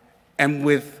and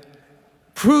with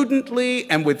prudently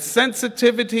and with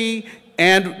sensitivity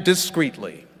and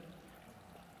discreetly.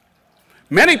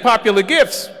 Many popular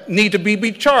gifts need to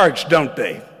be charged, don't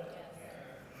they?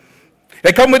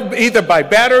 They come with either by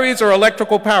batteries or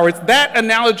electrical powers. That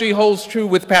analogy holds true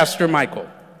with Pastor Michael.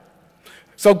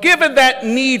 So given that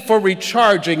need for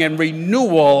recharging and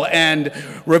renewal and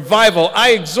revival,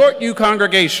 I exhort you,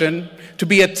 congregation, to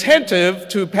be attentive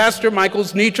to Pastor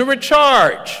Michael's need to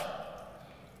recharge,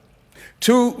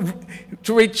 to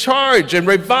recharge and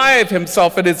revive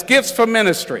himself in his gifts for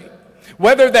ministry,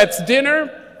 whether that's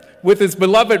dinner with his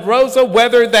beloved Rosa,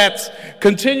 whether that's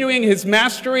continuing his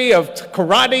mastery of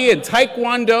karate and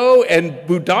taekwondo and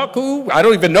budoku. I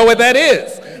don't even know what that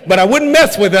is, but I wouldn't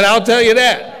mess with it, I'll tell you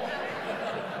that.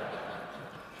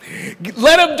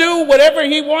 Let him do whatever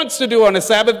he wants to do on a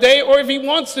Sabbath day, or if he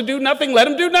wants to do nothing, let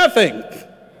him do nothing.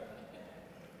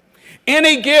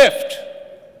 Any gift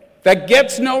that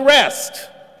gets no rest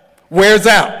wears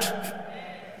out.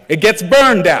 It gets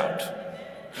burned out.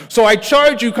 So I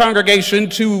charge you, congregation,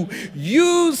 to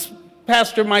use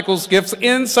Pastor Michael's gifts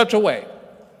in such a way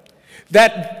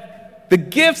that the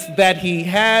gifts that he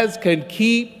has can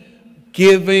keep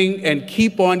giving and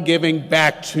keep on giving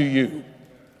back to you.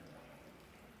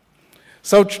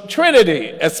 So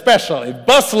Trinity especially,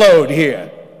 busload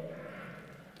here.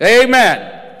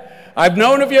 Amen. I've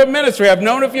known of your ministry. I've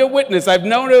known of your witness. I've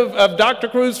known of Dr.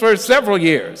 Cruz for several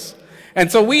years. And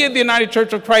so we at the United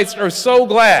Church of Christ are so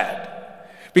glad,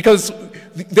 because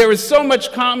there is so much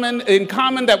in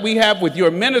common that we have with your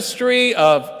ministry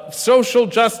of social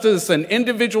justice and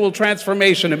individual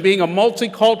transformation and being a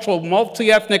multicultural,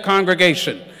 multi-ethnic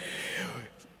congregation.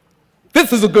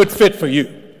 This is a good fit for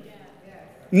you.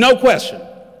 No question.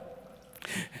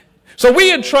 So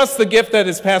we entrust the gift that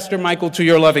is Pastor Michael to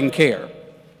your loving care.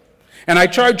 And I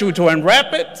charge you to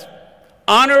unwrap it,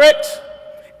 honor it,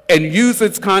 and use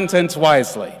its contents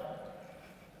wisely.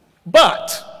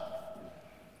 But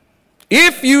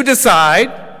if you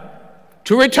decide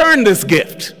to return this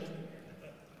gift,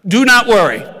 do not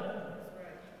worry.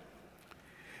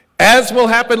 As will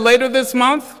happen later this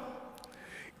month,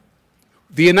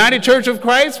 the United Church of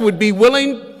Christ would be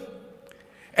willing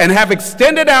and have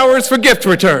extended hours for gift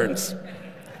returns.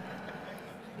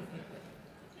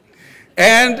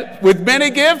 And with many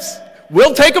gifts,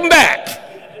 we'll take them back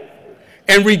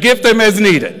and re-gift them as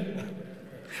needed.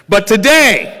 But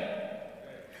today,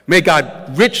 may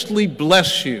God richly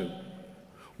bless you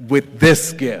with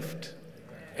this gift.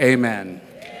 Amen.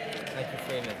 Thank you,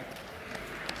 Freeman.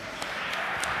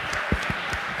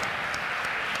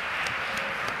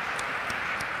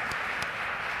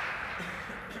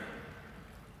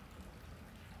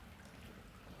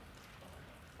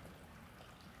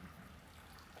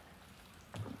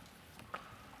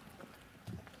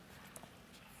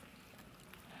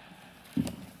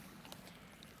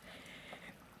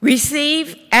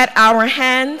 Receive at our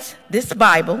hands this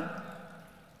Bible,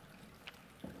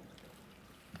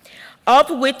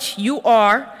 of which you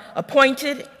are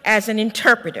appointed as an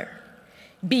interpreter.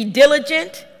 Be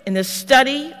diligent in the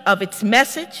study of its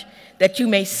message, that you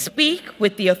may speak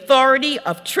with the authority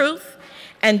of truth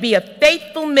and be a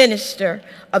faithful minister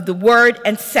of the word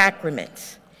and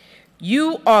sacraments.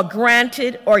 You are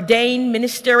granted ordained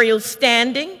ministerial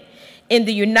standing in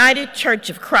the United Church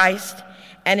of Christ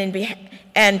and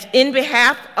in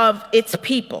behalf of its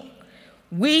people.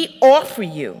 We offer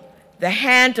you the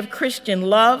hand of Christian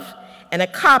love and a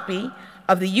copy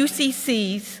of the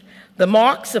UCC's The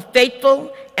Marks of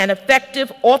Faithful and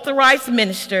Effective Authorized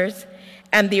Ministers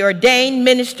and the Ordained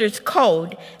Ministers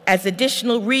Code as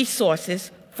additional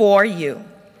resources for you.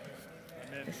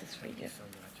 Amen. This is for you.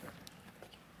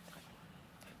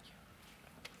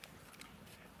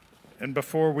 And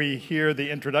before we hear the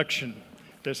introduction,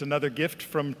 there's another gift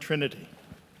from Trinity.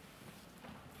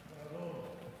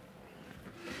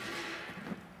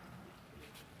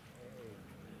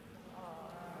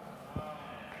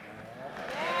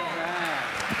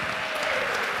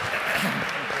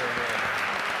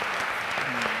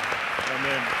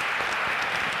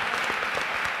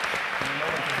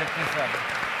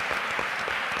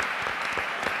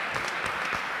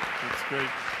 That's great.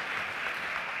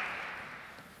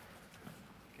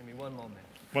 Give me one moment.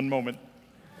 One moment.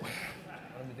 I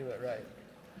want to do it right.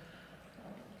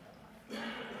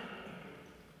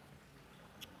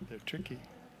 They're tricky.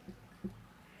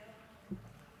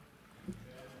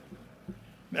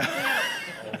 Oh,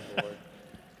 Lord.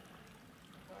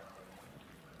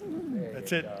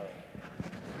 That's it.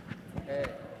 Hey.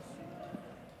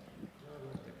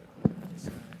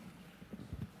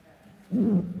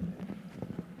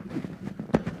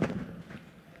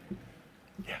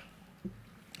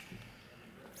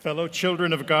 Fellow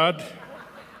children of God,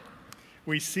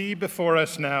 we see before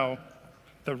us now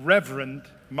the Reverend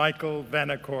Michael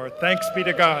Vanacore. Thanks be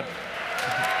to God.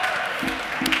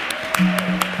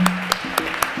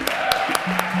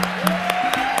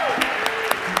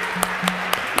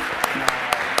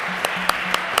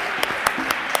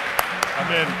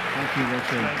 Amen. Thank you,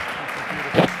 Richard.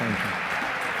 Thank you.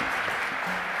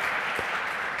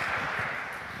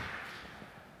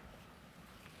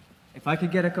 If I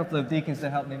could get a couple of deacons to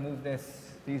help me move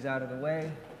these out of the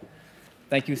way.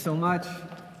 Thank you so much.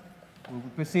 We'll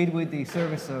proceed with the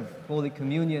service of Holy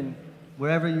Communion.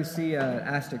 Wherever you see an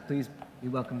asterisk, please be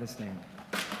welcome to stand.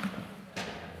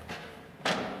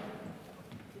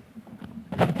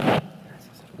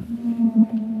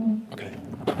 Okay.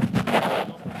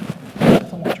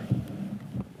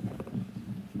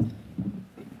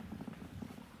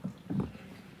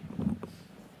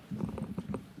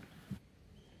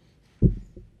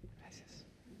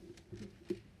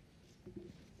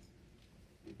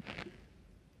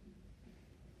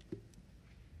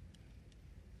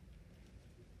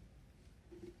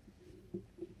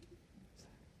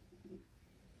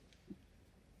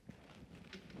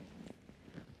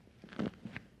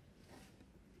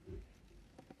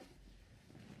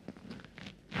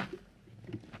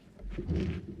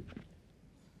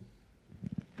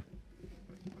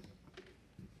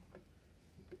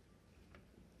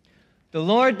 The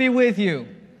Lord be with you.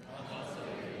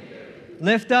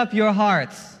 Lift up your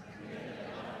hearts.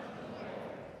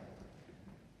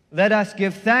 Let us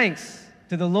give thanks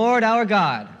to the Lord our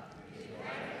God.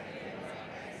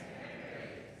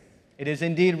 It is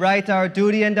indeed right, our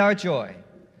duty and our joy,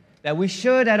 that we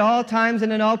should at all times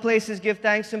and in all places give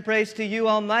thanks and praise to you,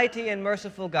 Almighty and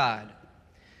merciful God,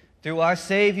 through our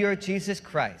Savior, Jesus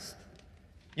Christ.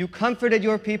 You comforted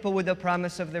your people with the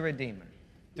promise of the Redeemer,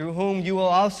 through whom you will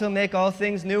also make all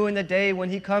things new in the day when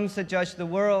he comes to judge the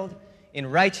world in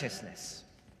righteousness.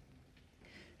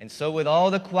 And so with all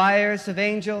the choirs of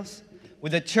angels,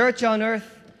 with the church on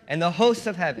earth and the hosts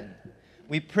of heaven,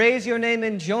 we praise your name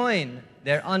and join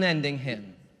their unending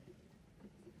hymn.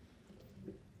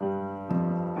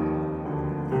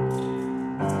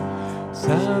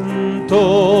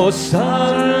 Santo,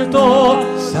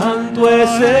 santo, santo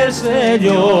es el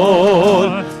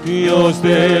Señor, Dios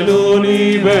del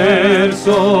universo,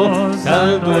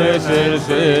 santo es el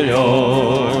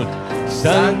Señor.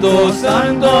 Santo,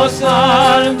 santo,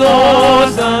 santo,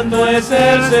 santo es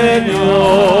el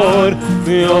Señor,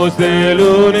 Dios del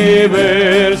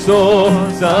universo,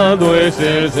 santo es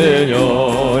el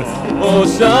Señor.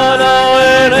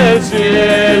 Hosana en el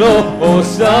cielo,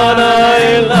 hosana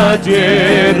en la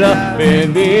tierra,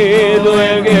 bendito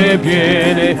el que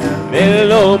viene en el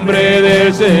nombre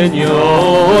del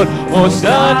Señor.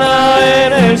 Hosana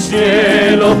en el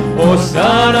cielo,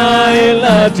 hosana en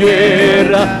la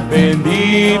tierra,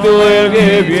 bendito el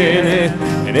que viene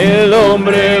en el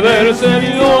nombre del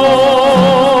Señor.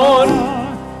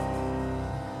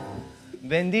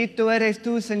 Bendito eres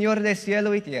tú, Señor de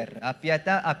cielo y tierra,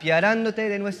 apiadándote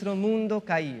de nuestro mundo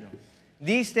caído.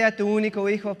 Diste a tu único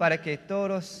Hijo para que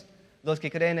todos los que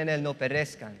creen en Él no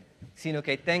perezcan, sino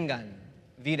que tengan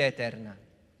vida eterna.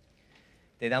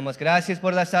 Te damos gracias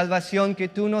por la salvación que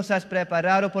tú nos has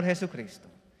preparado por Jesucristo.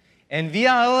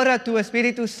 Envía ahora tu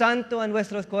Espíritu Santo a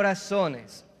nuestros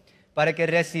corazones, para que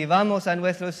recibamos a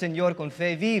nuestro Señor con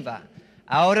fe viva,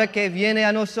 ahora que viene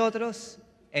a nosotros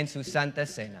en su santa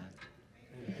cena.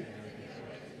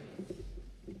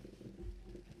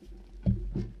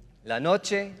 La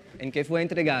noche en que fue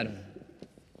entregado,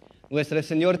 nuestro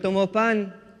Señor tomó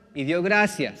pan y dio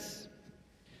gracias,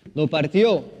 lo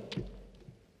partió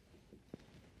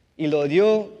y lo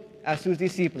dio a sus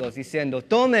discípulos, diciendo: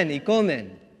 tomen y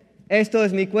comen, esto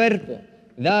es mi cuerpo,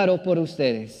 dado por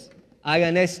ustedes.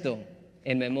 Hagan esto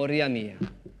en memoria mía.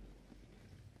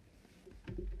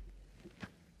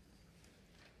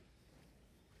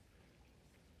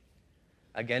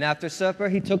 Again, after supper,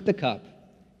 he took the cup,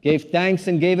 gave thanks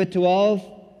and gave it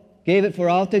for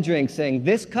all to drink, saying,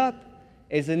 this cup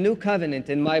is the new covenant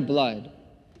in my blood,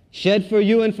 shed for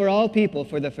you and for all people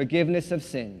for the forgiveness of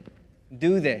sin.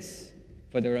 Do this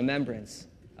for the remembrance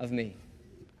of me.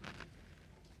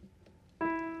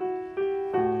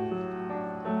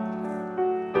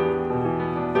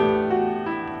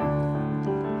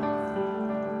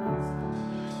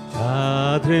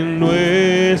 Padre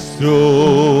nuestro,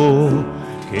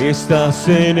 que estás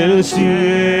en el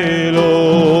cielo,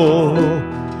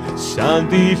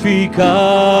 santificado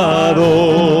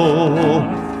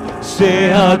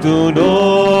sea tu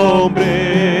nombre.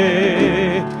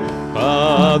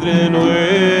 Padre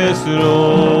nuestro,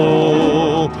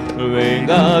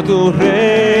 venga tu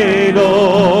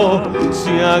reino,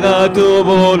 haga tu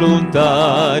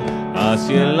voluntad,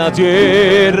 así en la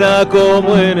tierra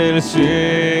como en el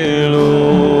cielo.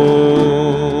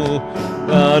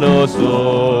 Danos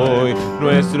hoy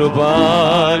nuestro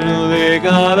pan de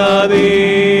cada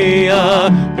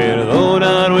día,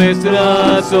 perdona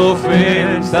nuestras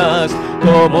ofensas,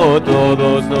 como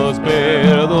todos nos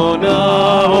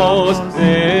perdonamos,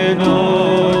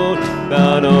 Señor.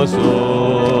 Danos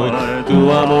hoy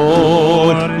tu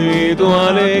amor y tu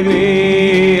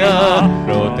alegría,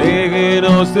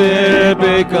 protégenos del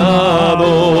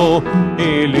pecado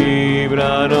y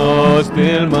líbranos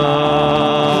del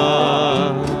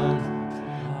mal.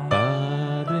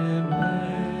 Padre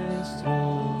nuestro,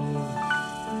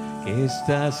 que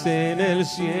estás en el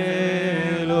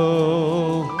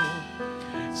cielo,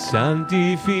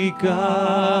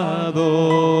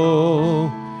 santificado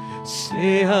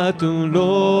sea tu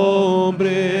nombre.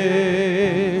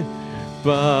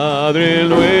 Padre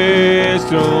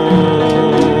nuestro,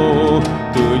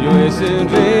 tuyo es el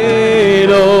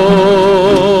reino,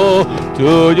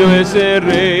 tuyo es el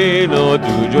reino,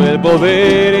 tuyo el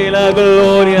poder y la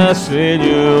gloria,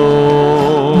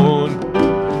 Señor.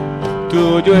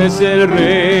 Tuyo es el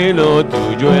reino,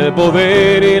 tuyo el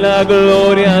poder y la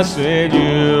gloria,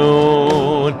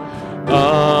 Señor.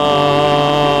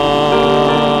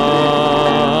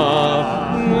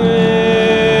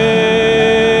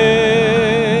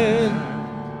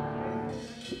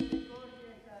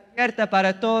 Abierta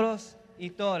para todos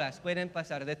y todas. Pueden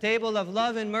pasar. The table of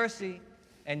love and mercy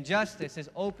and justice is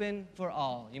open for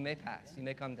all. You may pass. You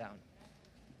may come down.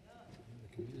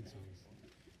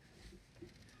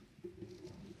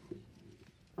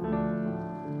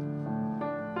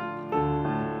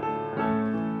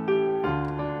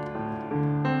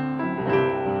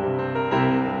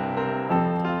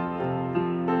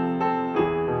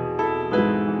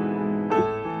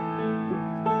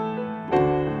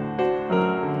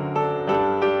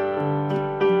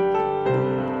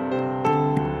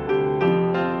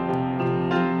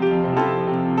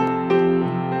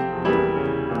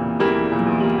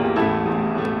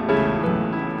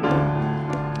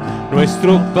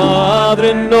 Nuestro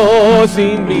Padre nos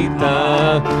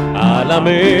invita a la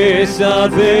mesa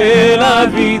de la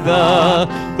vida,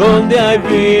 donde hay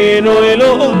vino y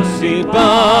luz y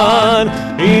pan,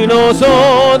 y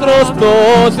nosotros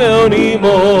nos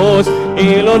reunimos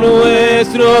y lo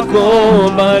nuestro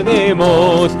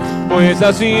compartimos, pues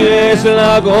así es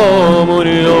la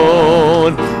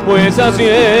comunión, pues así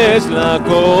es la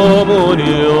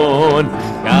comunión.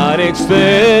 God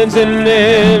extends an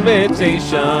invitation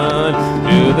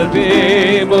to the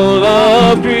people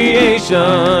of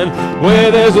creation,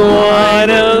 where there's wine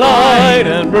and light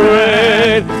and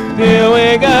bread. Here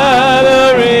we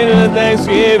gather in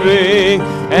thanksgiving,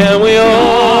 and we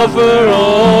offer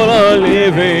all our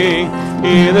living.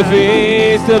 Here the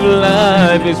feast of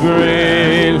life is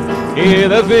bread. Here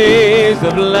the feast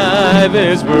of life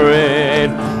is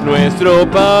bread. Nuestro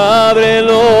Padre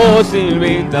nos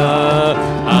invita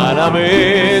a la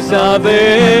mesa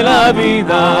de la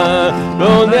vida,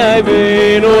 donde hay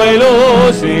vino y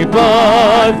luz y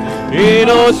pan, y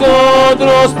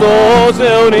nosotros nos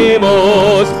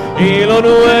reunimos y lo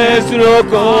nuestro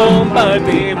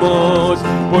compartimos,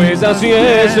 pues así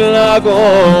es la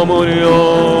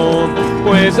comunión,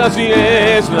 pues así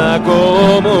es la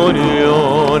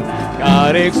comunión.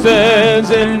 God extends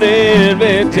an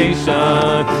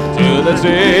invitation to the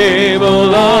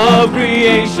table of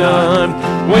creation,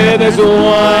 where there's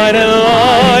wine and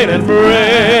light and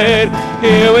bread.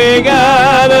 Here we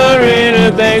gather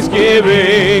in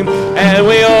thanksgiving, and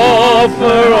we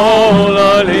offer all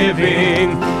our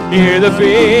living. Here the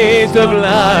feast of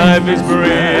life is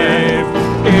bread.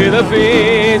 Here the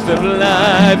feast of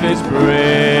life is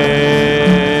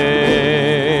bread.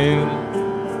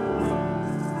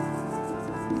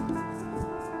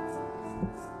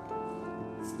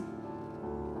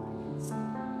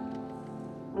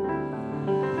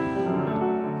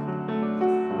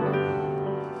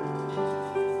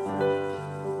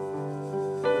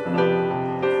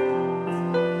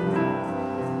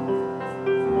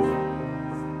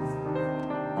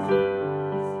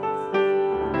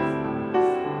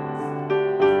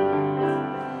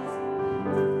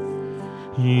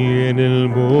 Y en el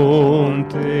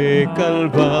monte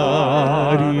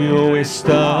Calvario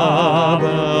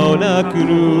estaba una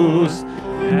cruz,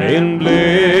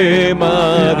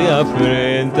 emblema de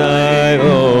afrenta y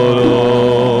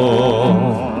dolor.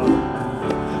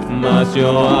 Mas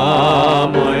yo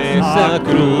amo esa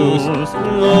cruz,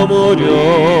 no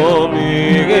murió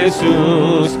mi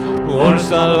Jesús por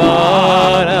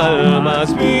salvar al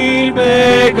más vil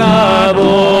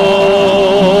pecador.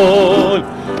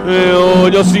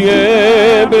 Yo yo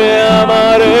siempre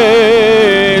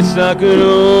amaré esa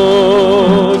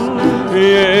cruz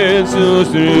y en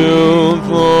sus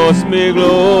triunfos mi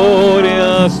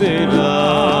gloria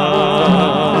será.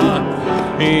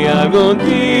 Y algún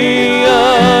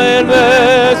día en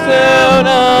vez de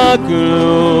una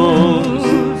cruz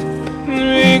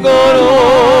mi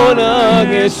corona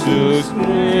Jesús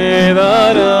me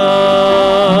dará.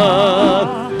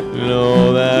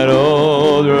 Lo that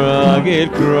old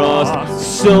rugged cross,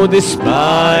 so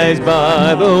despised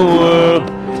by the world,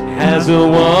 has a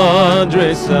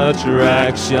wondrous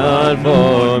attraction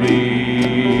for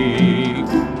me.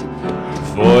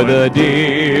 For the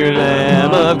dear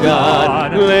Lamb of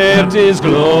God left his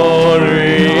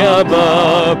glory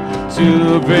above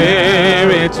to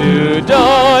bear it to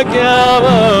dark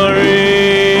Calvary.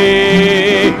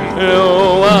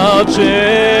 Oh, I'll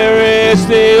cherish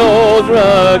the old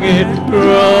rugged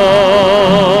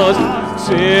cross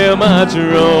till my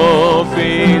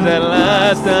trophies at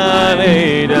last I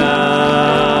lay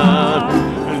down.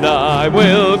 And I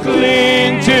will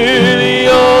cling to the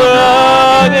old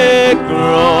rugged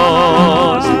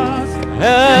cross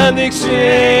and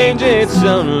exchange it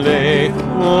someday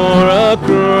for a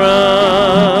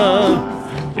crown.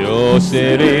 Yo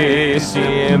seré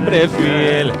siempre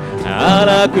fiel a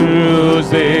la cruz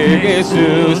de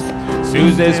Jesús,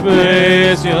 sus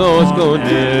desprecios con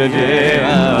él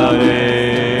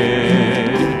llevaré.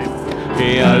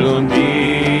 Y algún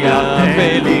día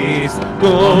feliz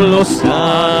con los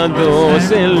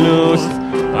santos en luz,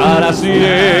 para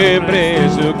siempre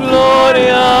su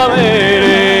gloria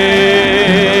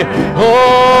veré.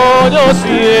 Oh, yo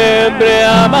siempre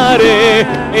amaré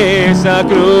esa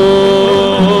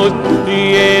cruz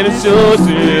y en sus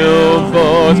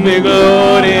triunfos mi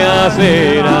gloria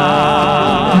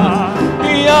será.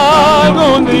 Y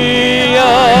algún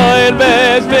día en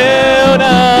vez de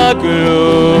una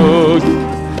cruz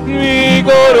mi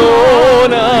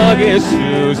corona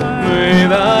Jesús me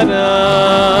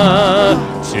dará.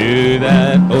 To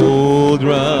that old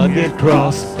rugged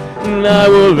cross I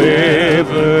will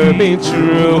ever be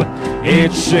true,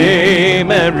 its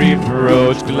shame and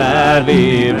reproach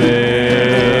gladly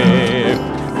bear.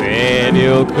 Then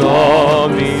you'll call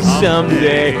me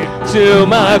someday to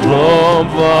my home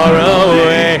far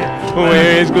away,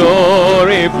 where his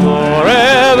glory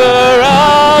forever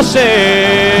I'll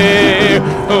share.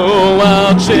 Oh,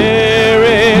 I'll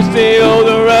cherish the old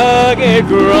rugged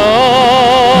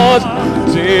cross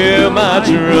till my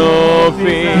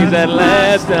trophies at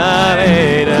last I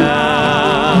lay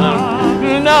down.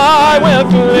 And I will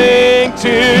cling to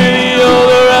the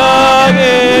old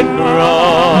rugged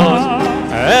cross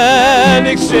and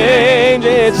exchange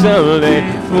it someday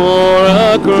for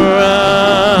a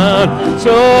crown.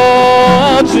 So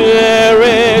I'll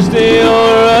cherish the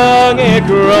old rugged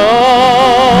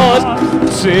cross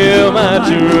till my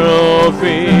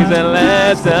trophies at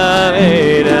last I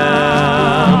lay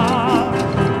down.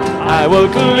 I will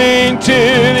cling to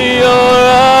the old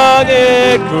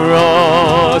rugged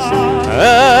cross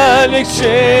and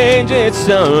exchange it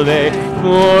someday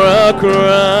for a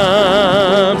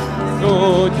crown.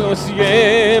 Oh, yo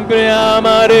siempre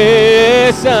amaré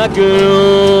esa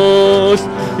cruz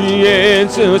y en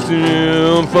sus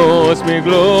triunfos mi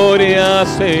gloria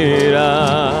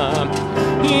será.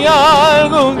 Y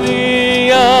algún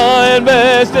día en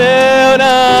vez de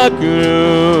una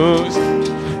cruz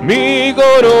mi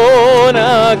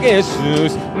corona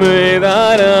Jesús me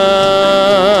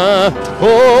dará.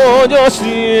 Oh, yo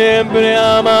siempre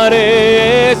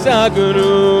amaré esa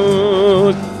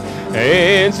cruz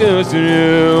en sus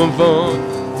triunfos.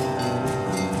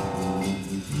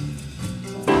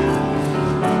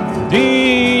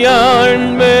 Día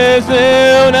en vez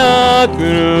de una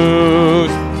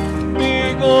cruz,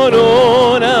 mi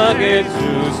corona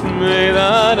Jesús me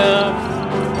dará.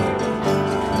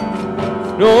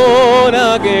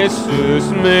 Corona Jesús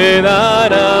me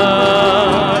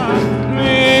dará,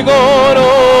 mi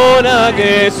corona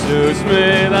Jesús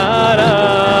me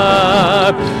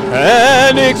dará,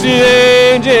 and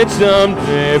exchange it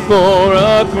someday for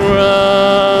a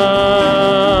crown.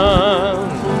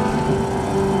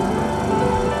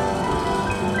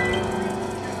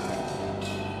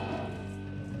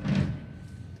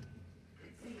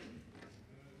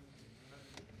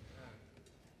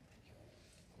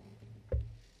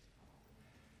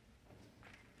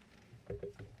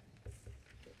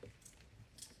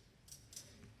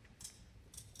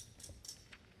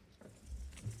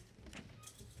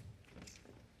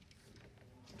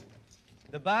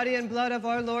 The body and blood of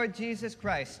our Lord Jesus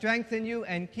Christ strengthen you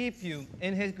and keep you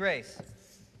in His grace.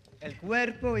 El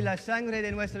cuerpo y la sangre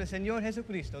de nuestro Señor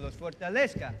Jesucristo los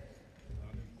fortalezca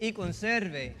y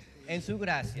conserve en su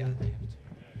gracia.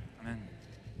 Amén.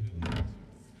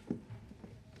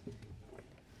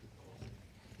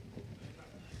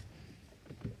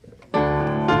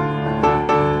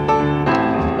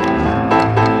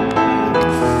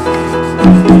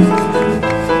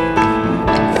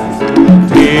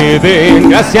 Te den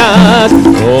gracias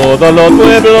todos los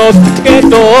pueblos, que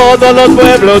todos los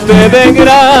pueblos te den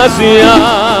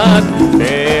gracias.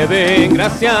 Te den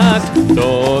gracias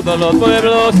todos los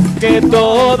pueblos, que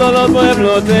todos los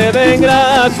pueblos te den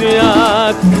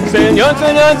gracias. Señor,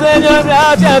 Señor, Señor,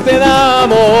 gracias te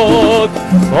damos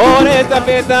por esta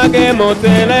fiesta que hemos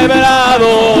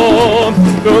celebrado.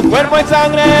 Tu cuerpo y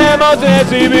sangre hemos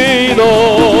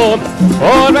recibido,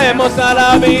 volvemos a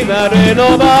la vida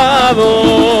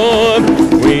renovado.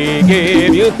 We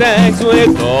give you thanks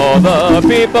with all the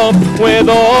people, with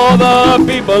all the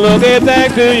people who give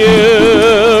thanks to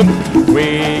you.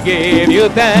 We give you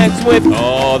thanks with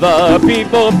all the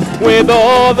people, with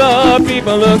all the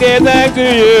people who give thanks to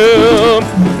you.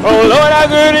 Oh Lord, how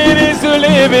good it is to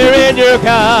live here in your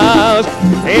house.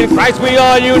 In Christ we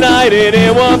are united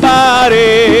in one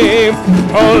body.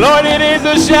 Oh Lord, it is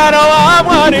the shadow of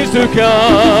what is to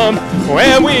come,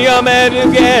 when we are met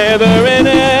together in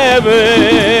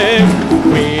heaven.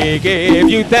 We give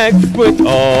you thanks with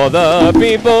all the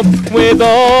people, with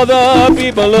all the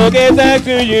people who give thanks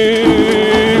to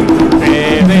you.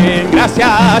 Te den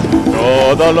gracias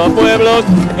todos los pueblos,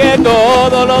 que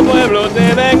todos los pueblos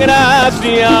te den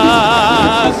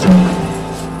gracias.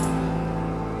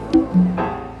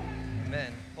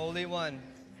 Amen. Holy One,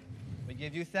 we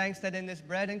give you thanks that in this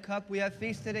bread and cup we have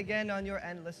feasted again on your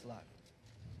endless love.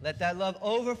 Let that love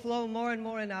overflow more and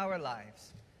more in our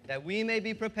lives, that we may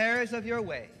be preparers of your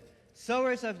way,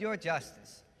 sowers of your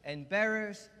justice, and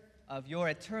bearers of your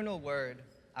eternal word,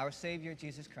 our Savior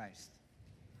Jesus Christ.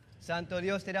 Santo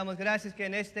Dios, te damos gracias que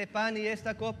en este pan y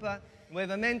esta copa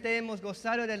nuevamente hemos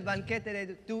gozado del banquete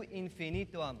de tu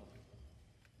infinito amor.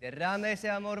 Derrama ese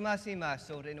amor más y más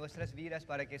sobre nuestras vidas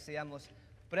para que seamos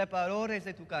preparadores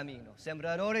de tu camino,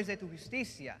 sembradores de tu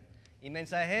justicia y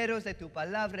mensajeros de tu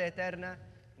palabra eterna,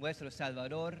 nuestro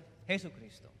Salvador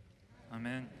Jesucristo.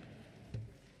 Amén.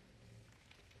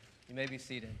 You may be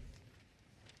seated.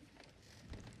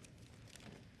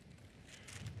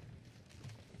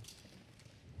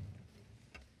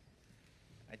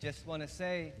 I just want to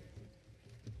say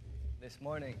this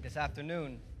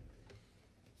afternoon,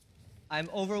 I'm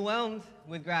overwhelmed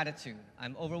with gratitude.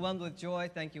 I'm overwhelmed with joy.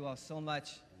 Thank you all so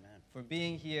much for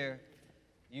being here.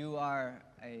 You are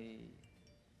a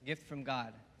gift from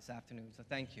God this afternoon, so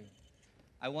thank you.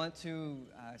 I want to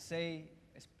say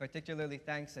particularly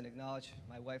thanks and acknowledge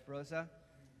my wife, Rosa.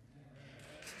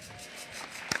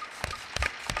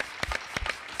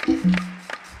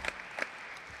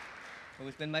 Who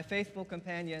has been my faithful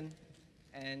companion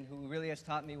and who really has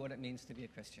taught me what it means to be a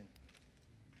Christian.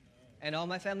 And all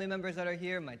my family members that are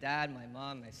here, my dad, my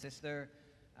mom, my sister,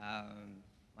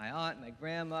 my aunt, my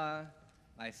grandma,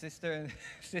 my sister and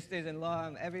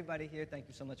sisters-in-law, everybody here, thank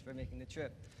you so much for making the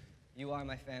trip. You are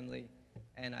my family,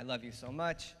 and I love you so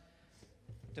much.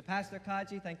 To Pastor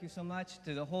Kaji, thank you so much.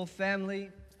 To the whole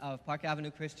family of Park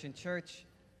Avenue Christian Church,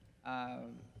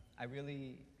 I'm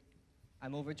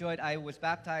overjoyed. I was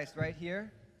baptized right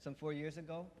here some 4 years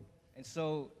ago, and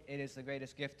so it is the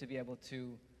greatest gift to be able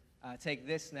to take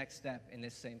this next step in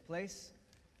this same place.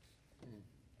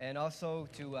 And also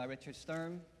to Richard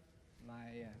Sturm,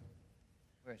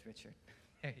 where's Richard?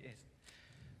 There he is.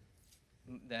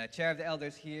 The chair of the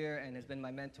elders here, and has been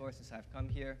my mentor since I've come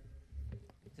here,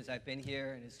 since I've been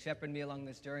here, and has shepherded me along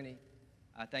this journey.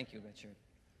 Thank you, Richard.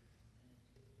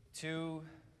 To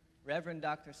Reverend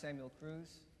Dr. Samuel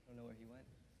Cruz, I don't know where he went.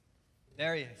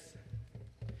 There he is.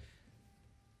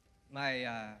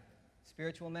 My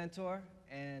spiritual mentor,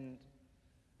 and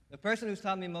the person who's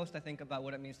taught me most, I think, about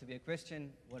what it means to be a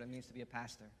Christian, what it means to be a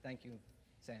pastor. Thank you,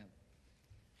 Sam.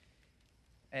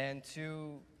 And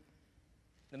to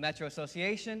the Metro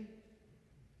Association,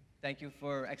 thank you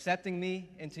for accepting me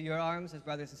into your arms as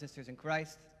brothers and sisters in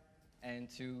Christ, and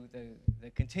to the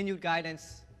continued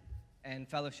guidance and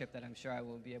fellowship that I'm sure I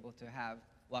will be able to have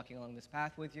walking along this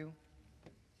path with you.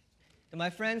 To my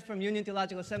friends from Union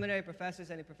Theological Seminary,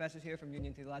 professors, any professors here from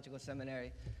Union Theological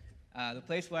Seminary, the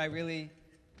place where I really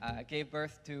gave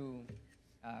birth to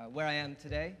where I am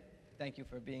today, thank you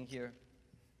for being here.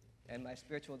 And my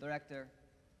spiritual director,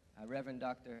 Reverend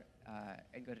Dr.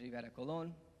 Edgar Rivera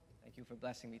Colon, thank you for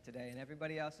blessing me today. And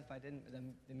everybody else, if I didn't,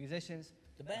 the musicians,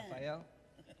 Rafael,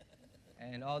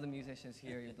 and all the musicians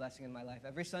here, you're blessing in my life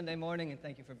every Sunday morning, and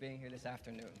thank you for being here this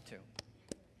afternoon, too.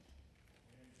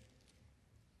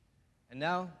 And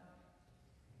now,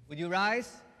 would you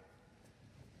rise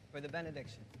for the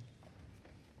benediction.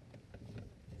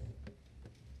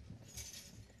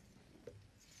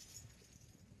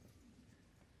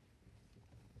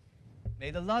 May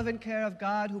the love and care of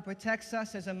God, who protects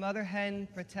us as a mother hen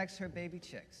protects her baby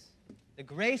chicks, the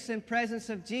grace and presence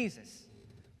of Jesus,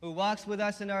 who walks with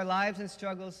us in our lives and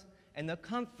struggles, and the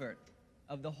comfort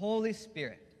of the Holy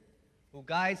Spirit, who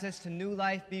guides us to new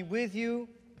life, be with you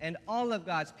and all of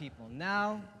God's people,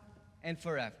 now and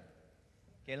forever.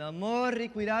 Que el amor y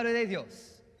cuidado de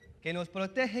Dios, que nos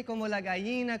protege como la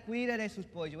gallina cuida de sus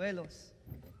polluelos,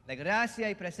 la gracia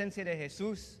y presencia de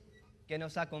Jesús, que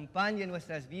nos acompañe en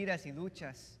nuestras vidas y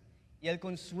luchas, y el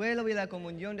consuelo y la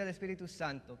comunión del Espíritu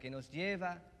Santo, que nos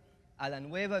lleva a la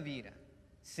nueva vida,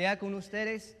 sea con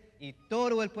ustedes y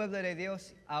todo el pueblo de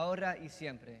Dios, ahora y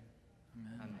siempre.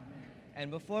 Amen. And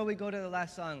before we go to the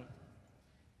last song,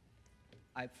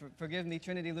 forgive me,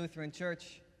 Trinity Lutheran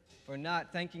Church, for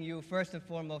not thanking you first and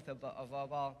foremost of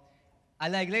all. A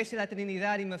la Iglesia de la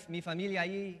Trinidad y mi familia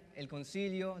allí, el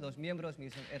concilio, los miembros,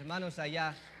 mis hermanos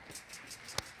allá.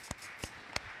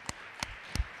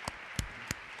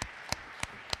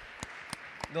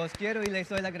 Los quiero y les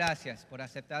doy las gracias por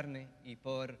aceptarme y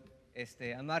por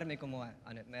amarme como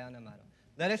me han amado.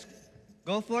 Let us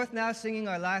go forth now singing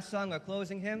our last song, our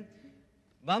closing hymn.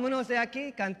 Vámonos de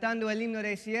aquí cantando el himno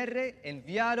de cierre,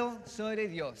 Enviado soy de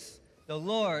Dios. The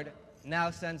Lord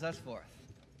now sends us forth.